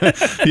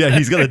 today. Yeah,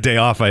 he's got a day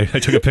off. I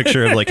took a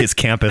picture of his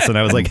campus and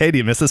I was like, hey, do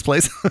you miss this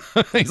place?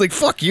 He's like,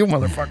 fuck you,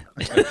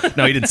 motherfucker.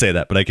 No, he didn't say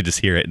that, but I could just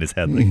hear it in his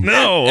head. Like,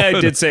 no. I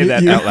did say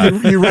that out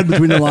loud. You read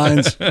between the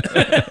lines.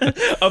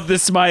 Of the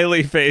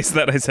smiley face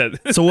that I said.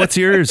 So what's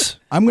yours?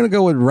 I'm going to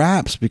go with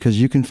wraps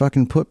because you can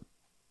fucking put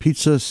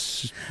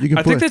pizzas.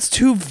 I think that's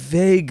too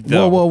vague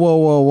though.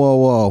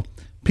 Whoa.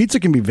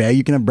 Pizza can be vague.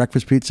 You can have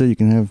breakfast pizza. You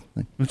can have.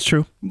 That's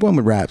true. I'm going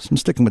with wraps. I'm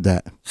sticking with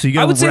that. So you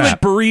got I would say wrap.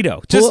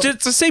 burrito. Just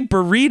say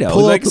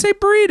burrito. Say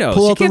burritos.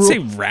 pull You out the can't say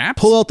rule- wraps.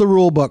 Pull out the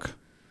rule book.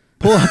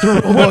 Pull out the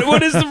rule book.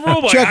 What is the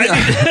rule book? Check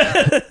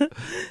it.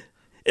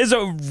 Is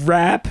a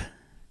wrap?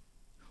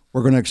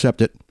 We're going to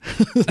accept it.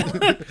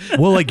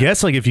 Well, I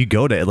guess if you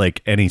go to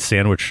any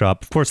sandwich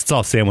shop, of course it's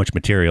all sandwich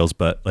materials,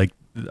 but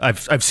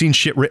I've seen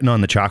shit written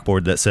on the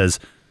chalkboard that says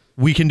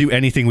we can do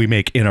anything we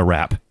make in a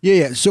wrap.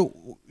 Yeah. So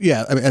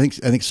yeah, I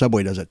think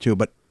Subway does that too.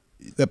 But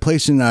that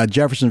place in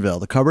Jeffersonville,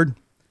 the Cupboard,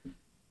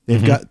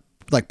 they've got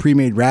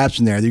pre-made wraps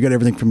in there. You got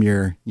everything from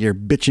your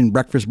bitchin'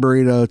 breakfast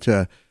burrito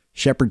to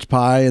shepherd's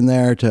pie in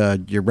there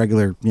to your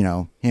regular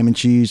ham and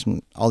cheese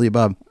and all the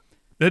above.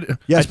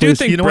 Yes, I do please.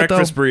 think You know what,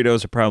 breakfast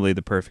burritos are probably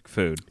the perfect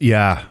food.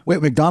 Yeah.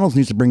 Wait, McDonald's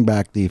needs to bring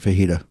back the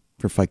fajita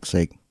for fuck's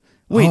sake.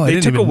 Wait, I they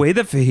didn't took even- away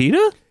the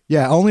fajita?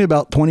 Yeah, only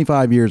about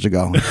 25 years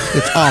ago.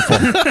 It's awful.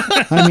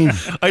 I mean,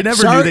 I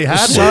never knew they had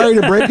one. Sorry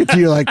to break it to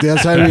you like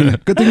this. I mean,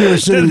 good thing you were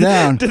sitting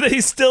down. Do they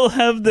still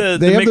have the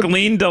They have the-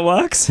 McLean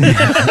Deluxe?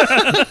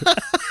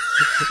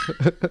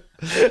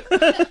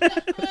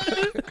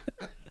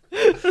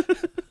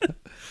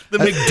 The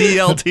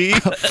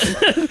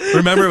McDLT.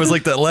 Remember, it was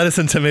the lettuce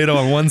and tomato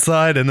on one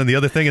side and then the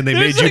other thing, and they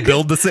made you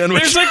build the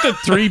sandwich. There's the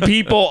 3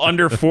 people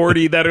under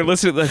 40 that are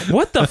listening.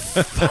 What the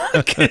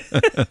fuck?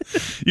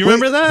 You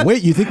remember that?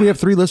 Wait, you think we have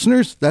 3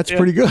 listeners? That's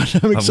pretty good.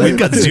 I'm excited. We've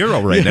got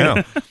 0 right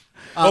now.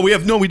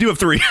 We do have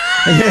 3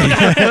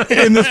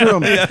 in this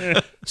room.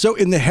 Yeah. So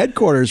in the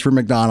headquarters for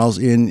McDonald's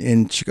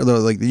in Chicago,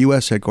 the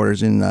U.S.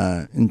 headquarters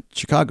in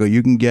Chicago,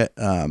 you can get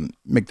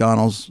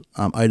McDonald's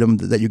item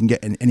that you can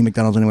get in any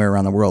McDonald's anywhere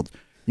around the world.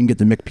 You can get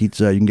the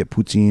McPizza, you can get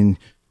poutine,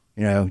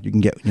 you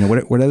can get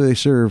whatever they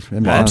serve.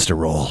 Lobster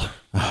roll.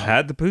 I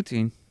had the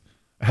poutine.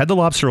 I had the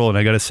lobster roll, and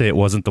I got to say it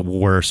wasn't the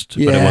worst,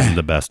 but it wasn't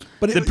the best.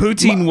 But the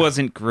poutine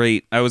wasn't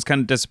great. I was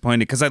kind of disappointed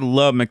because I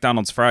love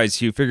McDonald's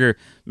fries. You figure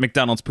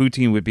McDonald's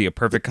poutine would be a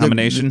perfect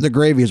combination. The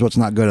gravy is what's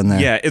not good in there.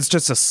 Yeah, it's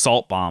just a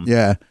salt bomb.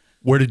 Yeah.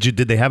 Where did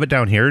they have it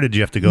down here, or did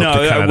you have to go up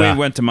to No, Canada? we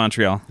went to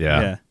Montreal.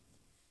 Yeah.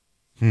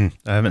 I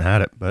haven't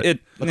had it, but the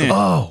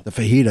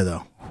fajita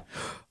though.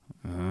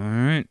 All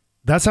right.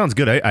 That sounds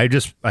good.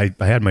 I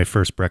had my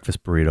first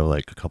breakfast burrito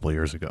a couple of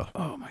years ago.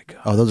 Oh my god.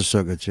 Oh, those are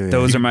so good too. Yeah.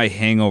 Those are my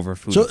hangover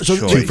food. So choice.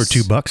 2 for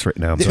 $2 right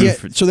now.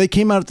 So they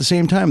came out at the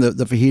same time, the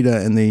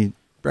fajita and the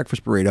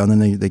breakfast burrito, and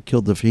then they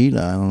killed the fajita.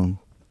 I don't know.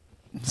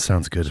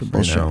 Sounds good. Some Right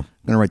bullshit. now. I'm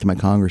gonna write to my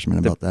congressman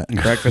about that.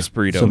 Breakfast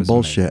burrito. Some is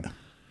bullshit.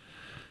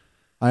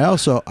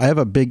 amazing. I have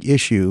a big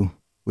issue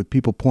with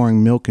people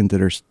pouring milk into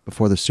their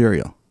before the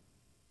cereal.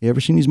 You ever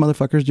seen these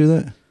motherfuckers do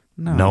that?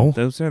 No.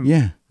 Those are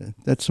Yeah,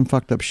 that's some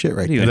fucked up shit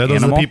right What are you, there. Are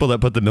those the animal? people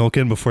that put the milk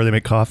in before they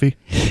make coffee?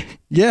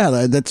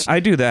 Yeah, that's. I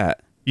do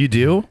that. You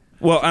do?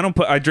 Well,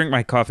 I drink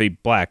my coffee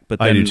black,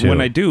 but I then do too. when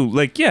I do,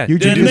 You do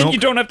then milk? you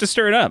don't have to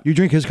stir it up. You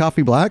drink his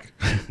coffee black?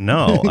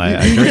 No,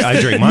 I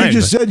drink mine. You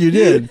just said you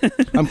did.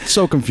 I'm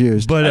so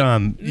confused. But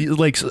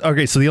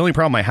okay, so the only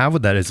problem I have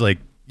with that is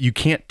you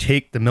can't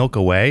take the milk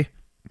away,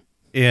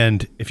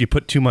 and if you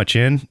put too much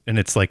in and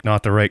it's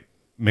not the right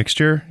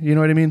mixture. You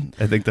know what I mean?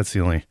 I think that's the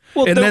only.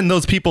 Well, and then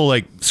those people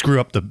like screw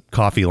up the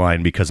coffee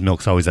line because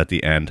milk's always at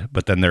the end,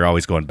 but then they're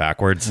always going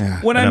backwards.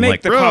 When And I I'm make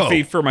like, the "Bro."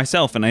 coffee for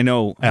myself, and I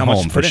know At how much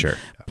home, to for put in. sure.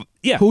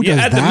 Yeah, Who you does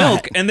add the that?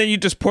 milk, and then you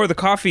just pour the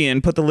coffee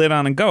in, put the lid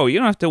on, and go. You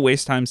don't have to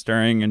waste time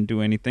stirring and do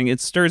anything.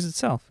 It stirs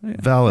itself. Yeah.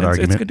 Valid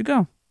argument. It's good to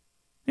go.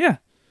 Yeah.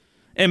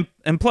 And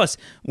plus,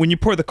 when you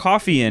pour the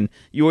coffee in,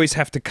 you always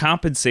have to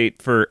compensate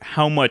for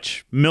how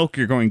much milk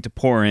you're going to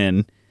pour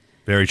in.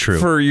 Very true.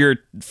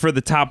 For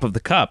the top of the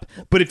cup.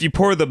 But if you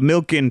pour the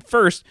milk in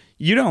first,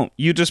 you don't.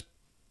 You just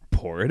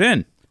pour it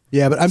in.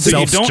 Yeah, but I'm So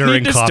you don't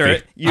need to coffee. stir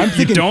it.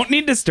 You don't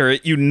need to stir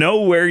it. You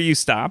know where you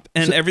stop,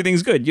 and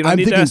everything's good. You don't I'm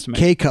need to thinking estimate.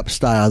 K-cup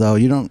style though.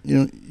 You don't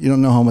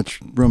know how much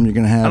room you're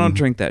gonna have. I don't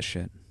drink that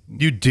shit.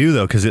 You do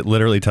though, because it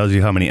literally tells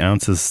you how many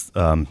ounces.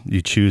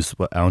 You choose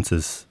what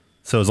ounces.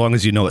 So as long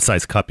as you know what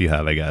size cup you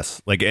have, I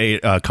guess. Like a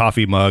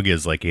coffee mug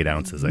is like 8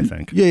 ounces, I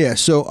think. Yeah.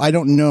 So I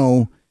don't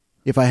know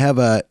if I have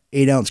a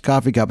 8-ounce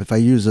coffee cup. If I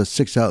use a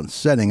 6-ounce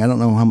setting, I don't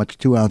know how much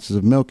 2 ounces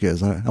of milk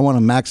is. I want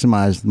to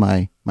maximize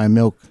my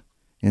milk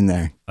in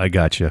there. I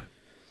got you.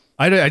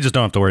 I just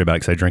don't have to worry about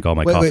it because I drink all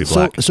my coffee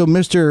black. So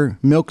Mr.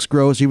 Milk's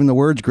gross. Even the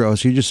word's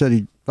gross. He just said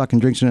he fucking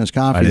drinks it in his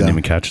coffee. I didn't though.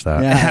 even catch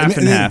that. Yeah, Half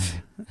and half.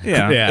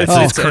 Yeah,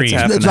 it's cream.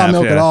 half It's and not half,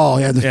 milk yeah. at all.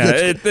 Yeah,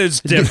 There's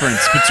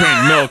difference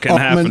between milk and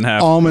half and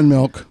half. Almond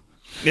milk.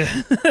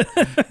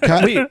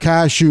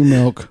 Cashew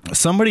milk.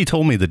 Somebody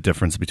told me the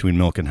difference between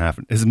milk and half.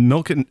 Is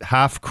milk and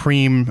half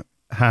cream,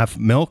 half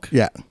milk?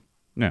 Yeah.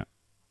 Yeah.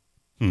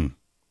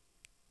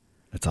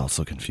 It's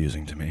also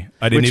confusing to me.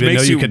 I didn't Which even know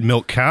makes you you- could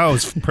milk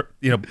cows.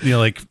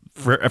 Like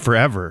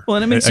forever. Well,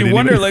 and it makes I you didn't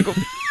wonder, even-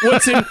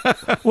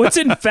 like, what's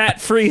in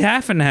fat-free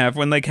half and half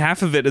when like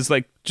half of it is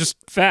like just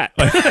fat.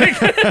 like,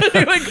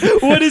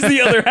 what is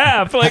the other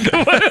half? Like,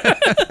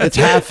 It's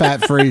half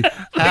fat free.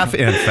 half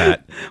and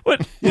fat.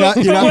 what? You're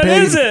not What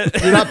paying, is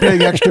it? You're not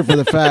paying extra for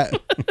the fat.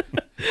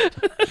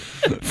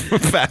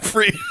 Fat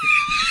free.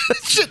 That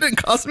shit didn't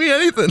cost me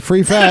anything.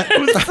 Free fat. It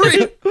was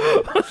free.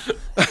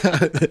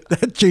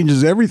 That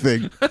changes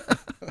everything.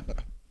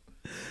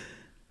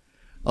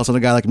 Also, a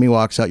guy like me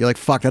walks out. You're like,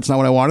 fuck, that's not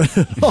what I wanted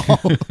at all.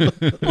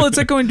 Well, it's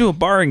like going to a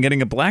bar and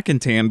getting a black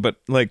and tan, but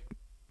like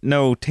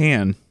no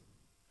tan.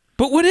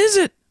 But what is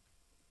it?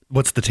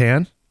 What's the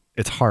tan?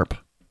 It's harp.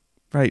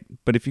 Right,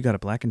 but if you got a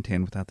black and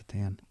tan without the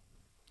tan,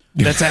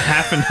 that's a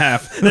half and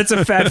half. That's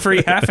a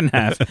fat-free half and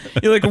half.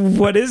 You're like,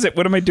 what is it?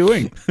 What am I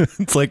doing?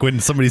 It's like when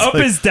somebody's Up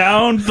like, is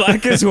down,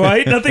 black is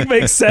white. Nothing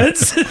makes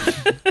sense.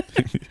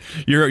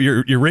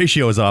 your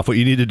ratio is off. What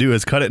you need to do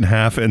is cut it in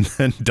half and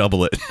then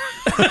double it.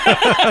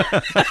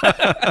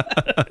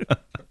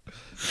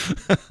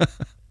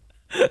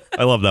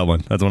 I love that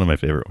one. That's one of my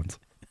favorite ones.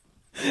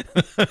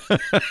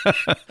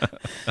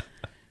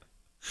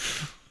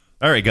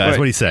 All right, guys,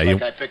 what do you say?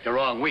 Like I picked the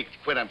wrong week to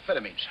quit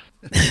amphetamines.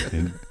 I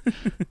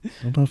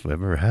don't know if I've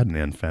ever had an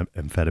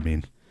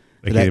amphetamine.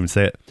 I Today. can't even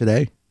say it.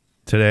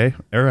 Today,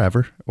 or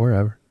ever,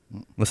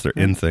 unless they're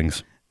in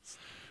things.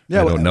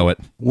 Yeah, I don't know it.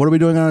 What are we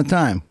doing on a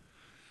time?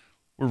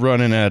 We're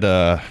running at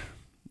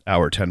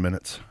hour 10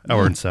 minutes,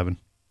 hour and 7.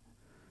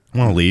 I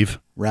want to leave.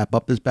 Wrap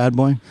up this bad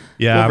boy.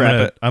 Yeah,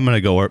 We'll I'm gonna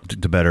go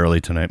to bed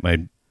early tonight.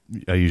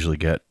 I usually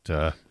get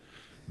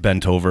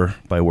bent over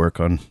by work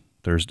on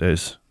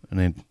Thursdays,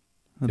 and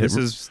This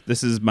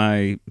is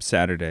my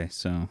Saturday,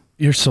 so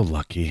you're so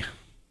lucky.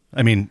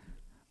 I mean,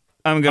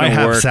 I'm gonna I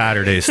have work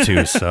Saturdays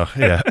too, so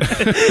yeah.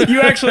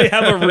 You actually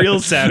have a real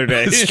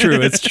Saturday.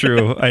 It's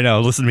true. I know.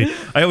 Listen to me.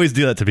 I always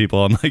do that to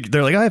people. I'm like,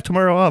 they're like, I have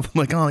tomorrow off. I'm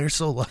like, oh, you're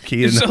so lucky.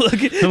 You're so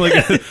lucky. I'm like,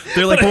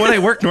 they're like, but when I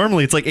work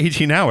normally, it's like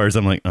 18 hours.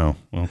 I'm like, oh,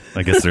 well,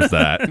 I guess there's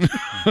that.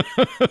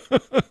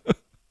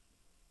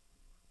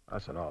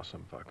 That's an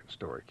awesome fucking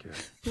story, kid.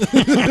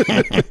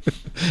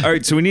 All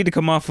right, so we need to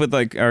come off with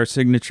like our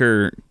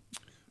signature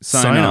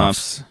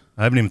sign-offs.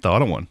 I haven't even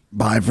thought of one.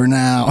 Bye for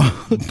now.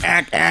 Is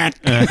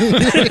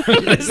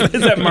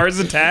that Mars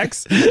Attacks?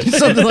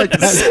 Something like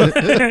that.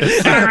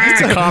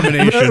 It's a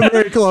combination.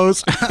 Very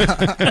close.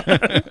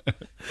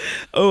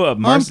 Oh,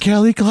 Mars. I'm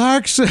Kelly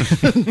Clarkson.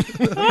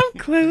 I'm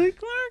Kelly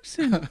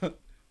Clarkson.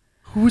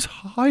 Who's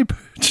high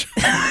bitch?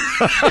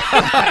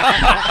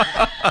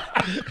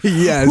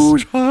 Yes.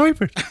 Who's high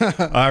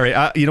bitch? All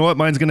right. You know what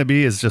mine's going to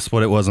be is just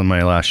what it was on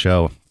my last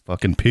show.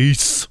 Fucking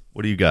peace.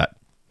 What do you got?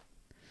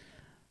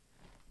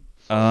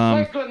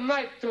 Say good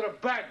night to the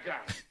bad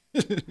guy.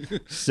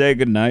 Say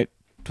goodnight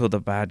to the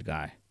bad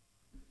guy.